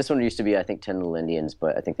this one used to be, I think, 10 Little Indians,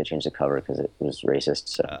 but I think they changed the cover because it was racist.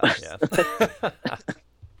 So yeah.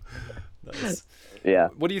 Nice. Yeah.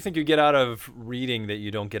 What do you think you get out of reading that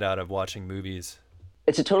you don't get out of watching movies?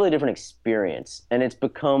 It's a totally different experience, and it's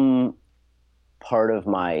become part of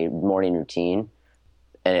my morning routine,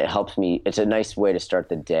 and it helps me. It's a nice way to start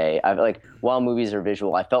the day. While movies are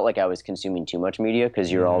visual, I felt like I was consuming too much media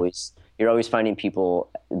because you're always finding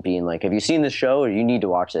people being like, have you seen this show, or you need to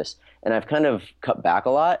watch this? And I've kind of cut back a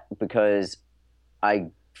lot because I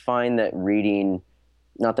find that reading,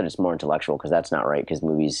 not that it's more intellectual, because that's not right, because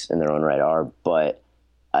movies in their own right are, but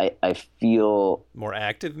I feel more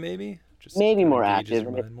active, maybe more active.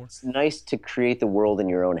 It's nice to create the world in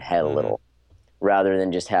your own head a little, rather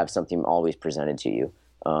than just have something always presented to you.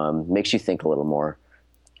 Makes you think a little more.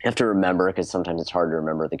 You have to remember, because sometimes it's hard to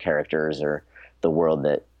remember the characters or the world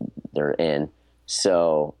that they're in.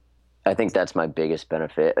 So I think that's my biggest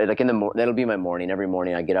benefit. Like that'll be my morning. Every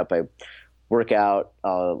morning I get up, I work out,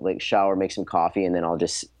 shower, make some coffee, and then I'll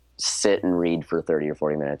just sit and read for 30 or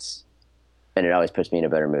 40 minutes. And it always puts me in a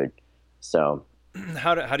better mood. So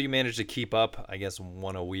how do you manage to keep up, I guess,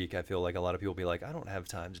 one a week? I feel like a lot of people be like, I don't have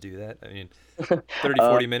time to do that. I mean, 30,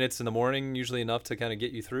 40 minutes in the morning, usually enough to kind of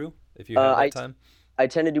get you through if you have that time? I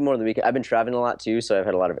tend to do more on the weekend. I've been traveling a lot too, so I've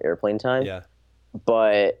had a lot of airplane time. Yeah.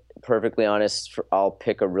 But perfectly honest, I'll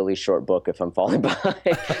pick a really short book if I'm falling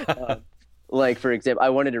behind. For example, I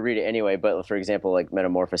wanted to read it anyway, but for example, like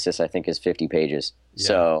Metamorphosis, I think is 50 pages. Yeah,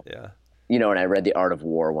 so, yeah. And I read The Art of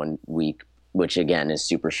War one week, which again is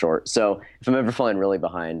super short. So if I'm ever falling really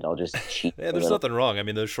behind, I'll just cheat. Yeah, there's nothing wrong. I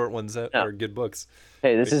mean, those short ones are good books.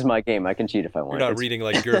 Hey, this is my game. I can cheat if I want. You're not reading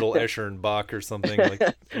like Gödel, Escher, and Bach or something, like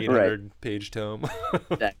 800-page tome.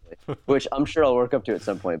 Exactly. Which I'm sure I'll work up to at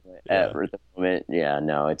some point. But at the moment,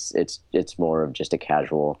 no, it's more of just a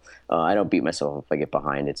casual. I don't beat myself if I get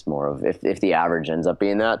behind. It's more of if the average ends up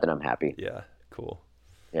being that, then I'm happy. Yeah, cool.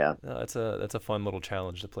 Yeah, no, that's a fun little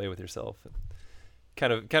challenge to play with yourself.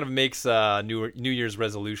 Kind of makes New Year's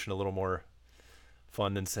resolution a little more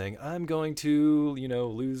fun than saying I'm going to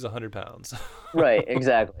lose 100 pounds. Right,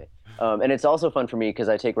 exactly. And it's also fun for me because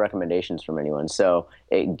I take recommendations from anyone, so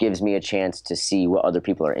it gives me a chance to see what other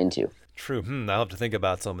people are into. True. I'll have to think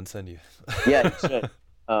about some and send you. Yeah, you should.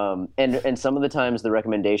 And some of the times the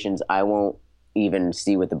recommendations I won't even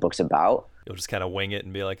see what the book's about. You'll just kind of wing it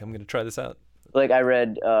and be like, I'm going to try this out. Like I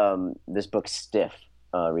read this book Stiff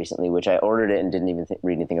recently, which I ordered it and didn't even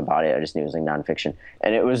read anything about it. I just knew it was like nonfiction,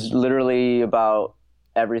 and it was literally about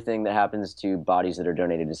everything that happens to bodies that are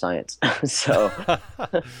donated to science. So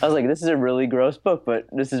I was like, this is a really gross book, but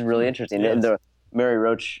this is really interesting. Yes. And Mary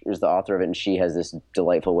Roach is the author of it, and she has this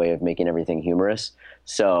delightful way of making everything humorous.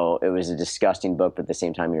 So it was a disgusting book, but at the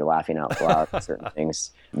same time, you're laughing out loud at certain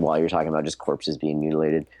things while you're talking about just corpses being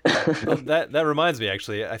mutilated. Well, that reminds me,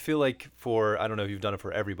 actually. I feel like I don't know if you've done it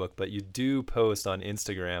for every book, but you do post on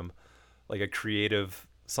Instagram like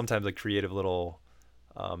sometimes a creative little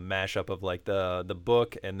mashup of like the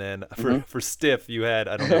book, and then for Stiff you had,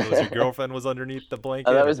 I don't know if it was your girlfriend was underneath the blanket.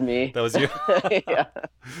 Oh, that was me. That was you. Yeah.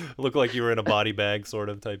 Looked like you were in a body bag sort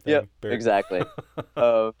of type thing. Yep, exactly.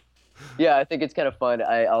 Yeah, I think it's kind of fun.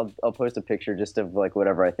 I'll post a picture just of like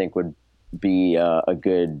whatever I think would be a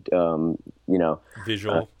good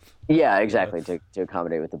visual. Yeah, exactly, to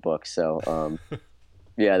accommodate with the book. So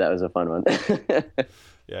yeah, that was a fun one.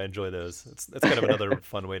 Yeah, I enjoy those. That's kind of another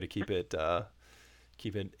fun way to keep it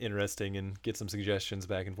interesting and get some suggestions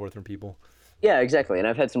back and forth from people. Yeah, exactly. And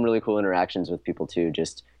I've had some really cool interactions with people too,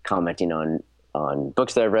 just commenting on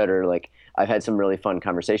books that I've read, or like I've had some really fun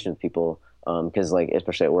conversations with people because like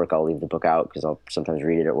especially at work, I'll leave the book out because I'll sometimes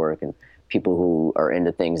read it at work, and people who are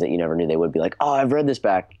into things that you never knew they would be like, oh, I've read this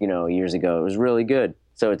back years ago. It was really good.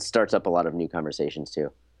 So it starts up a lot of new conversations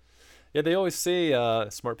too. Yeah, they always say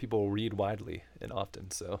smart people read widely and often.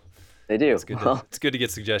 So They do. It's good to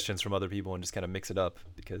get suggestions from other people and just kind of mix it up,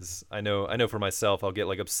 because I know for myself I'll get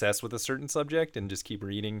like obsessed with a certain subject and just keep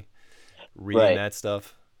reading Right. that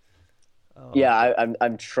stuff. Yeah,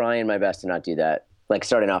 I'm trying my best to not do that. Like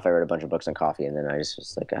starting off, I read a bunch of books on coffee, and then I just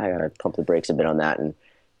was like, I gotta pump the brakes a bit on that and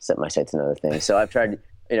set my sights on other things. So I've tried,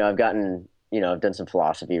 I've gotten, I've done some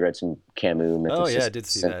philosophy, read some Camus, Oh yeah, I mythicists did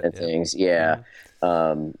see and, that. and Yeah. things. Yeah.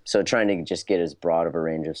 So trying to just get as broad of a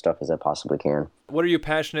range of stuff as I possibly can. What are you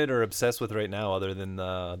passionate or obsessed with right now, other than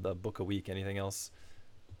the book a week? Anything else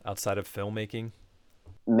outside of filmmaking?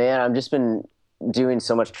 Man, I've just been doing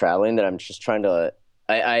so much traveling that I'm just trying to.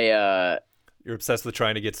 You're obsessed with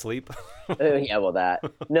trying to get sleep? Yeah, well, that.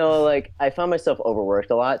 No, like I found myself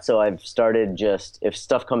overworked a lot, so I've started just if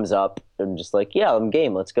stuff comes up, I'm just like, yeah, I'm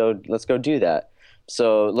game. Let's go do that.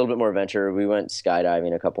 So a little bit more adventure. We went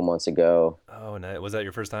skydiving a couple months ago. Oh, nice. Was that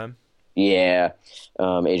your first time? Yeah,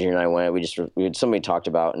 Adrian and I went. We had somebody talked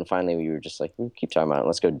about, and finally we were just like, we keep talking about it.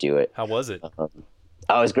 Let's go do it. How was it? Oh,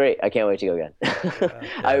 it was great. I can't wait to go again. Yeah.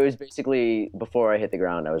 I was basically before I hit the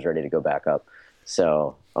ground, I was ready to go back up.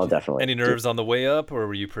 So I'll definitely. Any nerves on the way up, or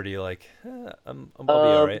were you pretty like, I'll be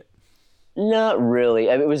all right? Not really.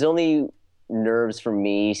 I mean, it was only nerves for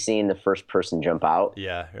me seeing the first person jump out.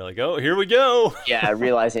 Yeah, you're like, oh, here we go. Yeah,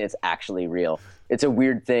 realizing it's actually real. It's a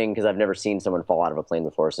weird thing because I've never seen someone fall out of a plane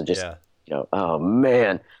before. So just, Yeah. Oh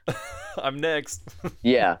man. I'm next.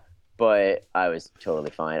 Yeah, but I was totally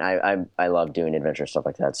fine. I love doing adventure stuff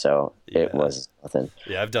like that. So it was nothing.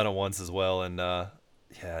 Yeah, I've done it once as well, and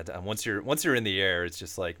yeah, once you're in the air, it's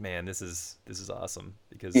just like, man, this is awesome,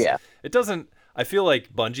 because it doesn't. I feel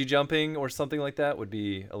like bungee jumping or something like that would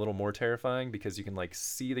be a little more terrifying because you can like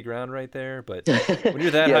see the ground right there. But when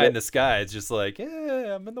you're that high in the sky, it's just like,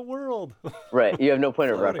 yeah, I'm in the world. Right. You have no point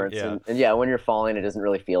of Floating, reference. yeah. And yeah, when you're falling, it doesn't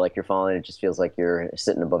really feel like you're falling. It just feels like you're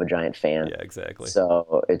sitting above a giant fan. Yeah, exactly.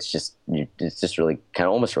 So it's just really kind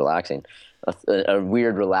of almost relaxing, a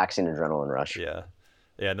weird relaxing adrenaline rush. Yeah.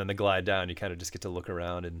 Yeah, and then the glide down, you kind of just get to look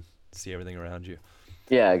around and see everything around you.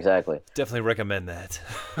 Yeah, exactly. Definitely recommend that.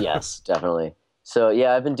 Yes, definitely. So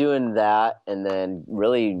yeah, I've been doing that, and then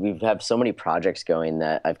really we've had so many projects going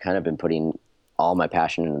that I've kind of been putting all my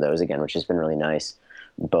passion into those again, which has been really nice.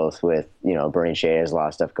 Both with, Burning Shade has a lot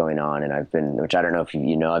of stuff going on, and which I don't know if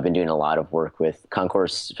you know, I've been doing a lot of work with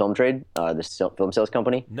Concourse Film Trade, the film sales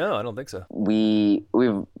company. No, I don't think so. We've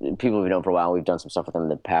people we've known for a while. We've done some stuff with them in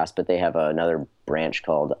the past, but they have another branch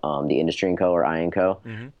called the Industry & Co. or I & Co.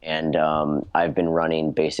 Mm-hmm. And I've been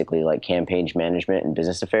running basically like campaign management and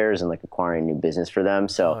business affairs and like acquiring new business for them.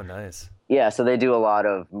 So Oh, nice. yeah, so they do a lot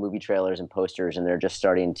of movie trailers and posters, and they're just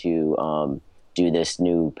starting to do this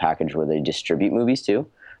new package where they distribute movies too.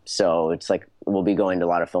 So it's like we'll be going to a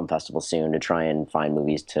lot of film festivals soon to try and find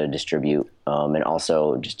movies to distribute, and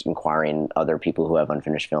also just inquiring other people who have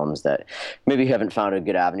unfinished films that maybe haven't found a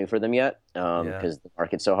good avenue for them yet, because the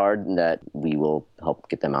market's so hard, and that we will help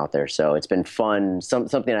get them out there. So it's been fun,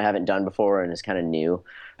 something I haven't done before and is kind of new,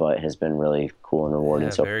 but has been really cool and rewarding.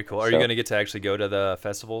 Yeah, very cool. Are you going to get to actually go to the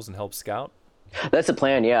festivals and help scout? That's the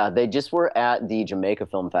plan, yeah. They just were at the Jamaica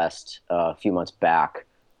Film Fest a few months back,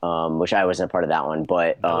 which I wasn't a part of that one.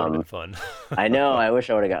 But That would have been fun. I know, I wish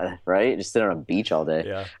I would have got right. Just sit on a beach all day.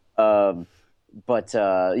 Yeah. But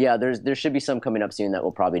yeah, there should be some coming up soon that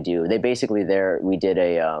we'll probably do. They basically we did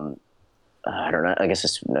a I don't know, I guess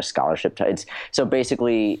a scholarship. So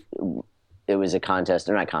basically it was a contest,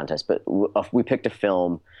 or not contest, but we picked a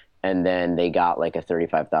film, and then they got like a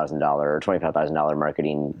 $35,000 or $25,000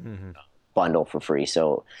 marketing bundle for free.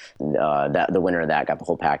 So that the winner of that got the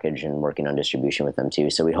whole package, and working on distribution with them too.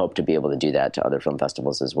 So we hope to be able to do that to other film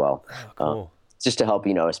festivals as well. Oh, cool. Just to help,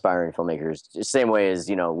 aspiring filmmakers, same way as,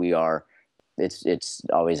 we are. It's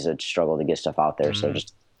always a struggle to get stuff out there. So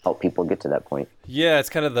just help people get to that point. Yeah, it's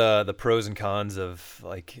kind of the pros and cons of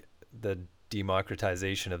like the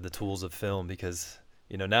democratization of the tools of film, because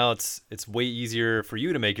now it's way easier for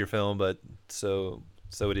you to make your film, but so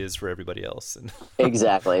it is for everybody else. And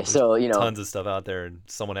exactly. So tons of stuff out there, and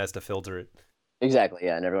someone has to filter it. Exactly.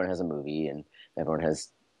 Yeah, and everyone has a movie, and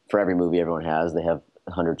for every movie they have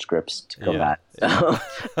 100 scripts to combat.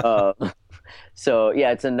 Yeah. So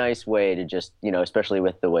yeah, it's a nice way to just, especially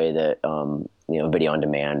with the way that, video on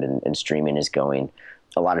demand and streaming is going.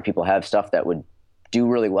 A lot of people have stuff that would do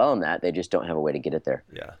really well in that. They just don't have a way to get it there.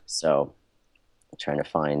 Yeah. So trying to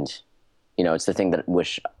find, it's the thing that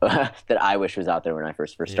I wish was out there when I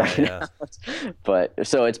first started out. But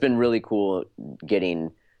so it's been really cool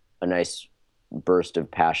getting a nice burst of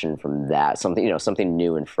passion from that. Something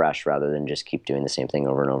new and fresh, rather than just keep doing the same thing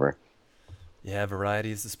over and over. Yeah,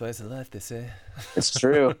 variety is the spice of life, they say. It's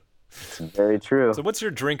true. It's very true. So what's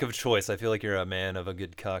your drink of choice? I feel like you're a man of a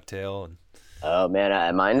good cocktail and Oh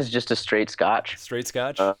man, mine is just a straight Scotch. straight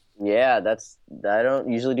scotch. Yeah, I don't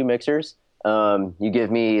usually do mixers. You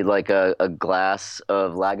give me like a glass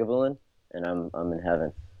of Lagavulin, and I'm in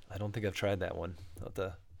heaven. I don't think I've tried that one.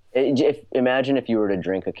 Imagine if you were to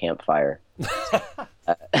drink a campfire.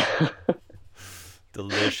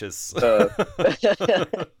 Delicious. Uh,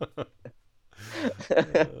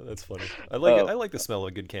 That's funny. I like it. I like the smell of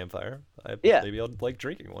a good campfire. yeah, Maybe I'll like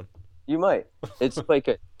drinking one. you might. It's quite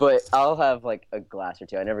good, but I'll have like a glass or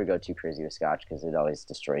two. I never go too crazy with Scotch because it always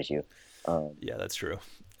destroys you. Yeah, that's true.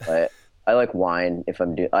 But I like wine if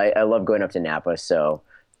I'm doing. I love going up to Napa, so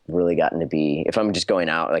really gotten to be. If I'm just going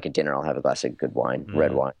out like a dinner, I'll have a glass of good wine,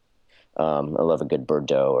 red wine. I love a good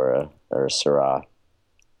Bordeaux or a Syrah.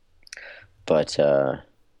 But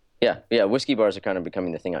yeah, whiskey bars are kind of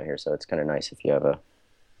becoming the thing out here, so it's kind of nice if you have a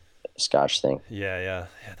Scotch thing. Yeah.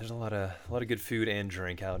 There's a lot of good food and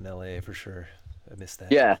drink out in LA for sure. I miss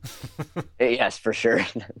that. Yeah, yes, for sure.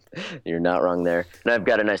 You're not wrong there. And I've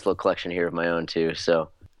got a nice little collection here of my own too. So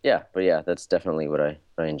yeah, that's definitely what I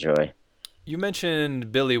enjoy. You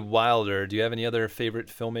mentioned Billy Wilder. Do you have any other favorite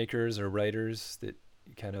filmmakers or writers that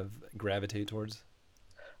you kind of gravitate towards?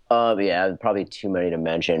 Yeah, probably too many to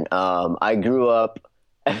mention. I grew up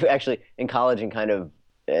actually in college and kind of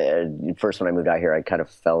first when I moved out here, I kind of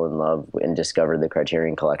fell in love and discovered the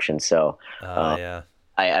Criterion Collection. So Yeah.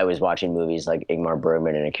 I was watching movies like Ingmar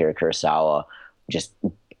Bergman and Akira Kurosawa just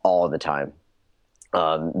all the time.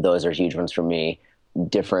 Those are huge ones for me.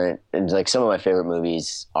 Different, and like some of my favorite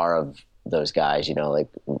movies are of those guys. You know,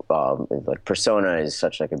 like Persona is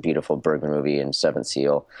such like a beautiful Bergman movie, and Seventh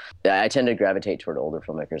Seal. I tend to gravitate toward older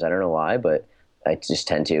filmmakers. I don't know why, but I just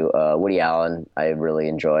tend to. Woody Allen, I really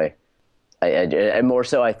enjoy. And more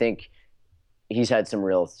so, I think he's had some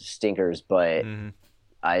real stinkers, but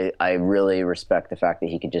I really respect the fact that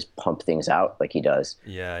he could just pump things out like he does.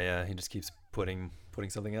 Yeah. He just keeps putting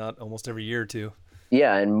something out almost every year or two.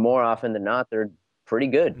 Yeah, and more often than not, they're pretty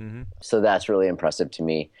good. So that's really impressive to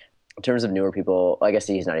me. In terms of newer people, I guess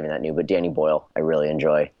he's not even that new, but Danny Boyle, I really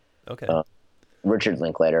enjoy. Okay. Richard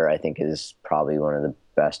Linklater, I think, is probably one of the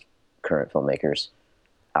best current filmmakers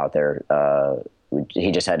out there.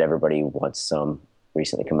 He just had Everybody Wants Some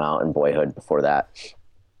recently come out, and Boyhood before that.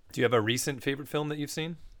 Do you have a recent favorite film that you've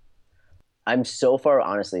seen? I'm so far,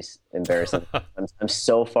 honestly, embarrassing. I'm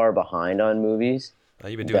so far behind on movies.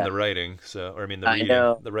 You've been doing the writing, the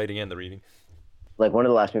reading, the writing and the reading. Like one of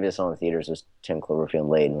the last movies I saw in the theaters was 10 Cloverfield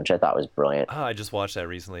Lane, which I thought was brilliant. I just watched that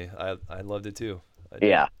recently. I loved it too.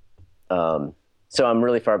 Yeah. So I'm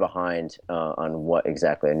really far behind on what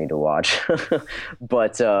exactly I need to watch.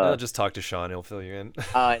 But I'll just talk to Sean. He'll fill you in.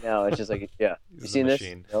 I know. It's just like, yeah. You seen this?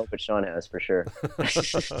 No, but Sean has for sure.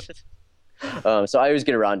 So I always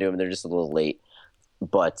get around to them. They're just a little late.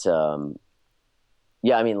 But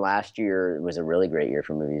yeah, I mean, last year was a really great year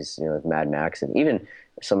for movies, you know, with Mad Max, and even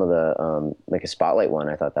some of the, like a Spotlight one,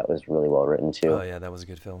 I thought that was really well written too. Oh yeah, that was a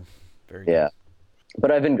good film. Very good. Yeah.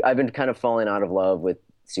 But I've been kind of falling out of love with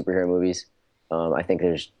superhero movies. I think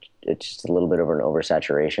it's just a little bit of an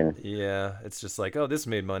oversaturation. Yeah, it's just like, oh, this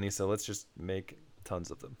made money, so let's just make tons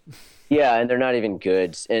of them. Yeah, and they're not even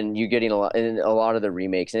good. And you're getting a lot of the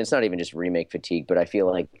remakes, and it's not even just remake fatigue, but I feel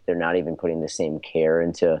like they're not even putting the same care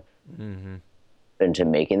into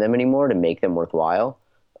making them anymore to make them worthwhile.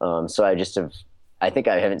 So I think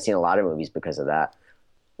I haven't seen a lot of movies because of that.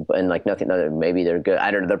 And like nothing, maybe they're good.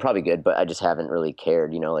 I don't know, they're probably good, but I just haven't really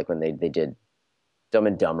cared, you know, like when they did Dumb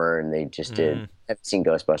and Dumber, and they just did. I haven't seen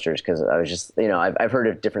Ghostbusters because I was just, you know, I've heard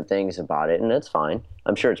of different things about it, and that's fine.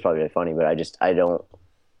 I'm sure it's probably really funny, but I don't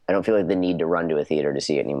feel like the need to run to a theater to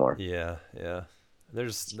see it anymore. Yeah.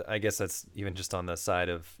 I guess that's even just on the side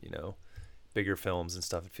of, you know, bigger films and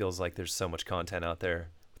stuff. It feels like there's so much content out there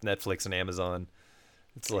with Netflix and Amazon.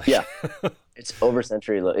 It's like, yeah, it's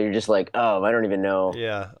oversaturated. You're just like, oh, I don't even know.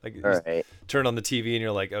 Yeah, like all right. Turn on the TV and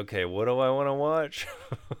you're like, okay, what do I want to watch?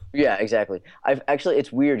 Yeah, exactly.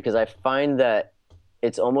 It's weird because I find that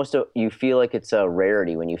it's almost you feel like it's a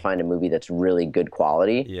rarity when you find a movie that's really good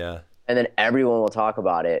quality. Yeah, and then everyone will talk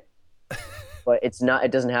about it, but it's not.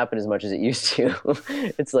 It doesn't happen as much as it used to.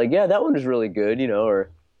 It's like, yeah, that one was really good, you know, or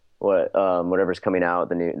whatever's coming out,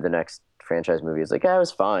 the next franchise movie is like, yeah, it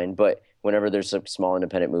was fine, but whenever there's a small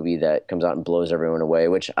independent movie that comes out and blows everyone away,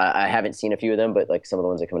 which I haven't seen a few of them, but like some of the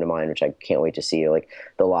ones that come to mind, which I can't wait to see, like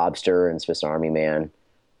The Lobster and Swiss Army Man,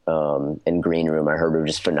 and Green Room, I heard were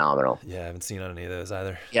just phenomenal. Yeah, I haven't seen any of those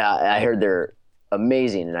either. Yeah, I heard they're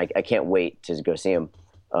amazing, and I can't wait to go see them.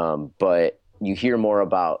 But you hear more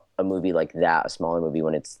about a movie like that, a smaller movie,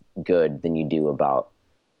 when it's good than you do about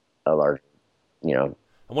a large, you know.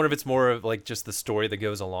 I wonder if it's more of like just the story that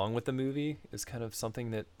goes along with the movie is kind of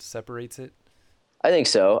something that separates it. I think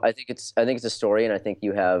so. I think it's a story, and I think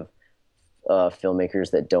you have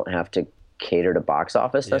filmmakers that don't have to cater to box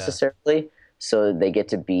office Yeah. necessarily, so they get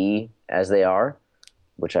to be as they are,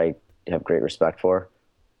 which I have great respect for.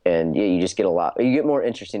 And yeah, you just get you get more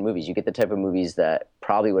interesting movies. You get the type of movies that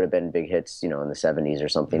probably would have been big hits, in the '70s or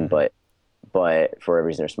something, but for a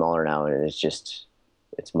reason they're smaller now, and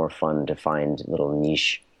it's more fun to find little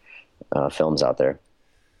niche films out there.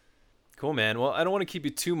 Cool, man. Well, I don't want to keep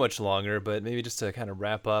you too much longer, but maybe just to kind of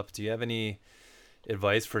wrap up, do you have any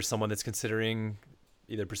advice for someone that's considering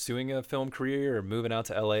either pursuing a film career or moving out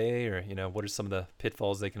to LA, or what are some of the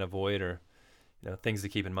pitfalls they can avoid, or things to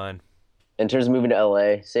keep in mind? In terms of moving to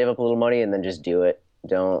LA, save up a little money and then just do it.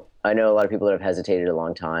 I know a lot of people that have hesitated a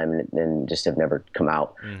long time and just have never come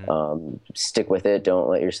out. Stick with it. Don't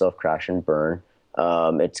let yourself crash and burn.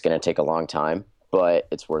 It's going to take a long time, but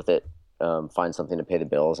it's worth it. Find something to pay the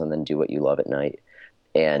bills and then do what you love at night.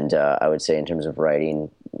 And I would say in terms of writing,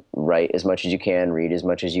 write as much as you can, read as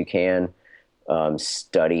much as you can,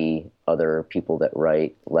 study other people that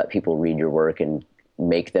write, let people read your work and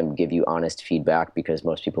make them give you honest feedback, because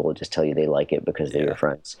most people will just tell you they like it because they're your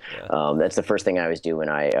friends. Yeah. That's the first thing I always do when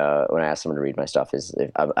I ask someone to read my stuff is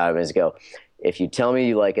I always go, if you tell me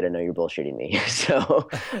you like it, I know you're bullshitting me. So,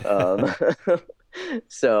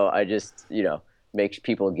 so I just, make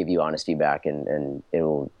people give you honest feedback, and it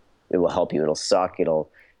will help you. It'll suck.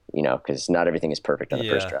 Because not everything is perfect on the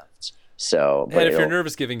first drafts. So, and if you're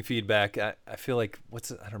nervous giving feedback, I feel like I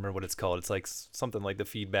don't remember what it's called. It's like something like the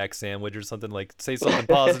feedback sandwich or something, like say something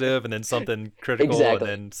positive and then something critical,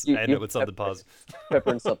 exactly. And then end it with something positive.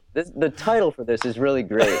 Pepper and salt. The title for this is really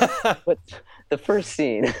great, but the first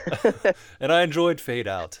scene. And I enjoyed Fade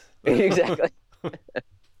Out. Exactly.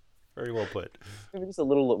 Very well put. Maybe just a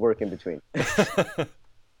little work in between. Nice.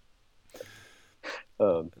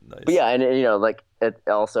 But yeah, and it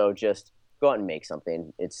also just go out and make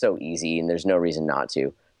something. It's so easy, and there's no reason not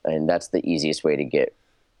to. And that's the easiest way to get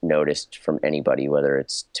noticed from anybody, whether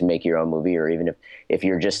it's to make your own movie or even if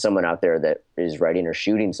you're just someone out there that is writing or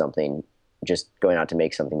shooting something, just going out to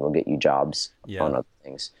make something will get you jobs on other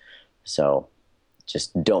things. So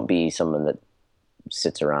just don't be someone that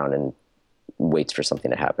sits around and waits for something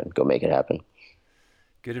to happen. Go make it happen.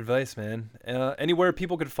 Good advice, man. Anywhere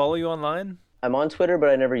people could follow you online? I'm on Twitter, but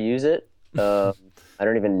I never use it. I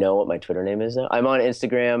don't even know what my Twitter name is now. I'm on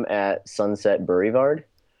Instagram at Sunset Burrivard.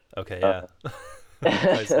 Okay, yeah.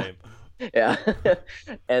 Nice name. Yeah.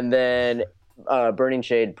 And then Burning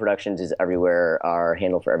Shade Productions is everywhere. Our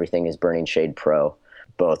handle for everything is Burning Shade Pro,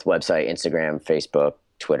 both website, Instagram, Facebook,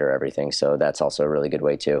 Twitter, everything. So that's also a really good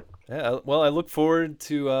way too. Yeah, well, I look forward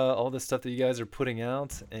to all the stuff that you guys are putting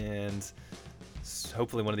out, and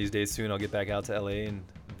hopefully one of these days soon I'll get back out to LA and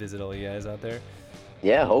visit all you guys out there.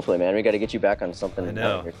 Yeah, hopefully, man. We got to get you back on something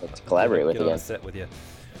to collaborate with again. again. On set with you.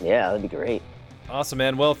 Yeah, that'd be great. Awesome,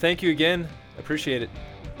 man. Well, thank you again. Appreciate it.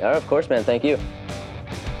 Of course, man. Thank you.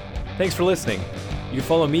 Thanks for listening. You can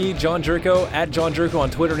follow me, John Jerko, at John Jerko on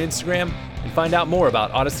Twitter and Instagram, and find out more about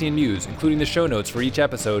Odyssey and Muse, including the show notes for each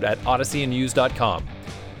episode at odysseyandmuse.com.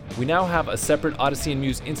 We now have a separate Odyssey and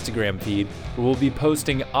Muse Instagram feed where we'll be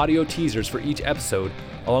posting audio teasers for each episode,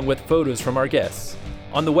 along with photos from our guests.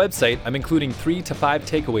 On the website, I'm including 3 to 5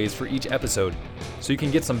 takeaways for each episode, so you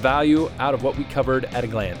can get some value out of what we covered at a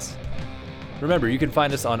glance. Remember, you can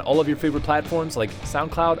find us on all of your favorite platforms like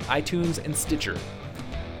SoundCloud, iTunes, and Stitcher.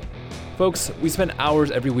 Folks, we spend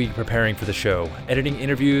hours every week preparing for the show, editing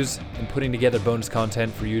interviews, and putting together bonus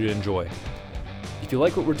content for you to enjoy. If you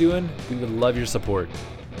like what we're doing, we would love your support.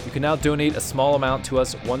 You can now donate a small amount to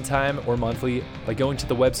us one time or monthly by going to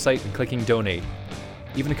the website and clicking donate.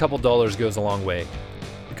 Even a couple dollars goes a long way.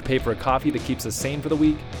 You can pay for a coffee that keeps us sane for the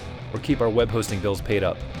week, or keep our web hosting bills paid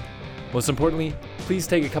up. Most importantly, please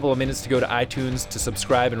take a couple of minutes to go to iTunes to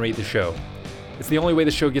subscribe and rate the show. It's the only way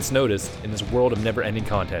the show gets noticed in this world of never-ending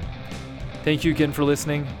content. Thank you again for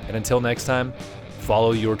listening, and until next time,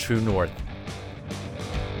 follow your true north.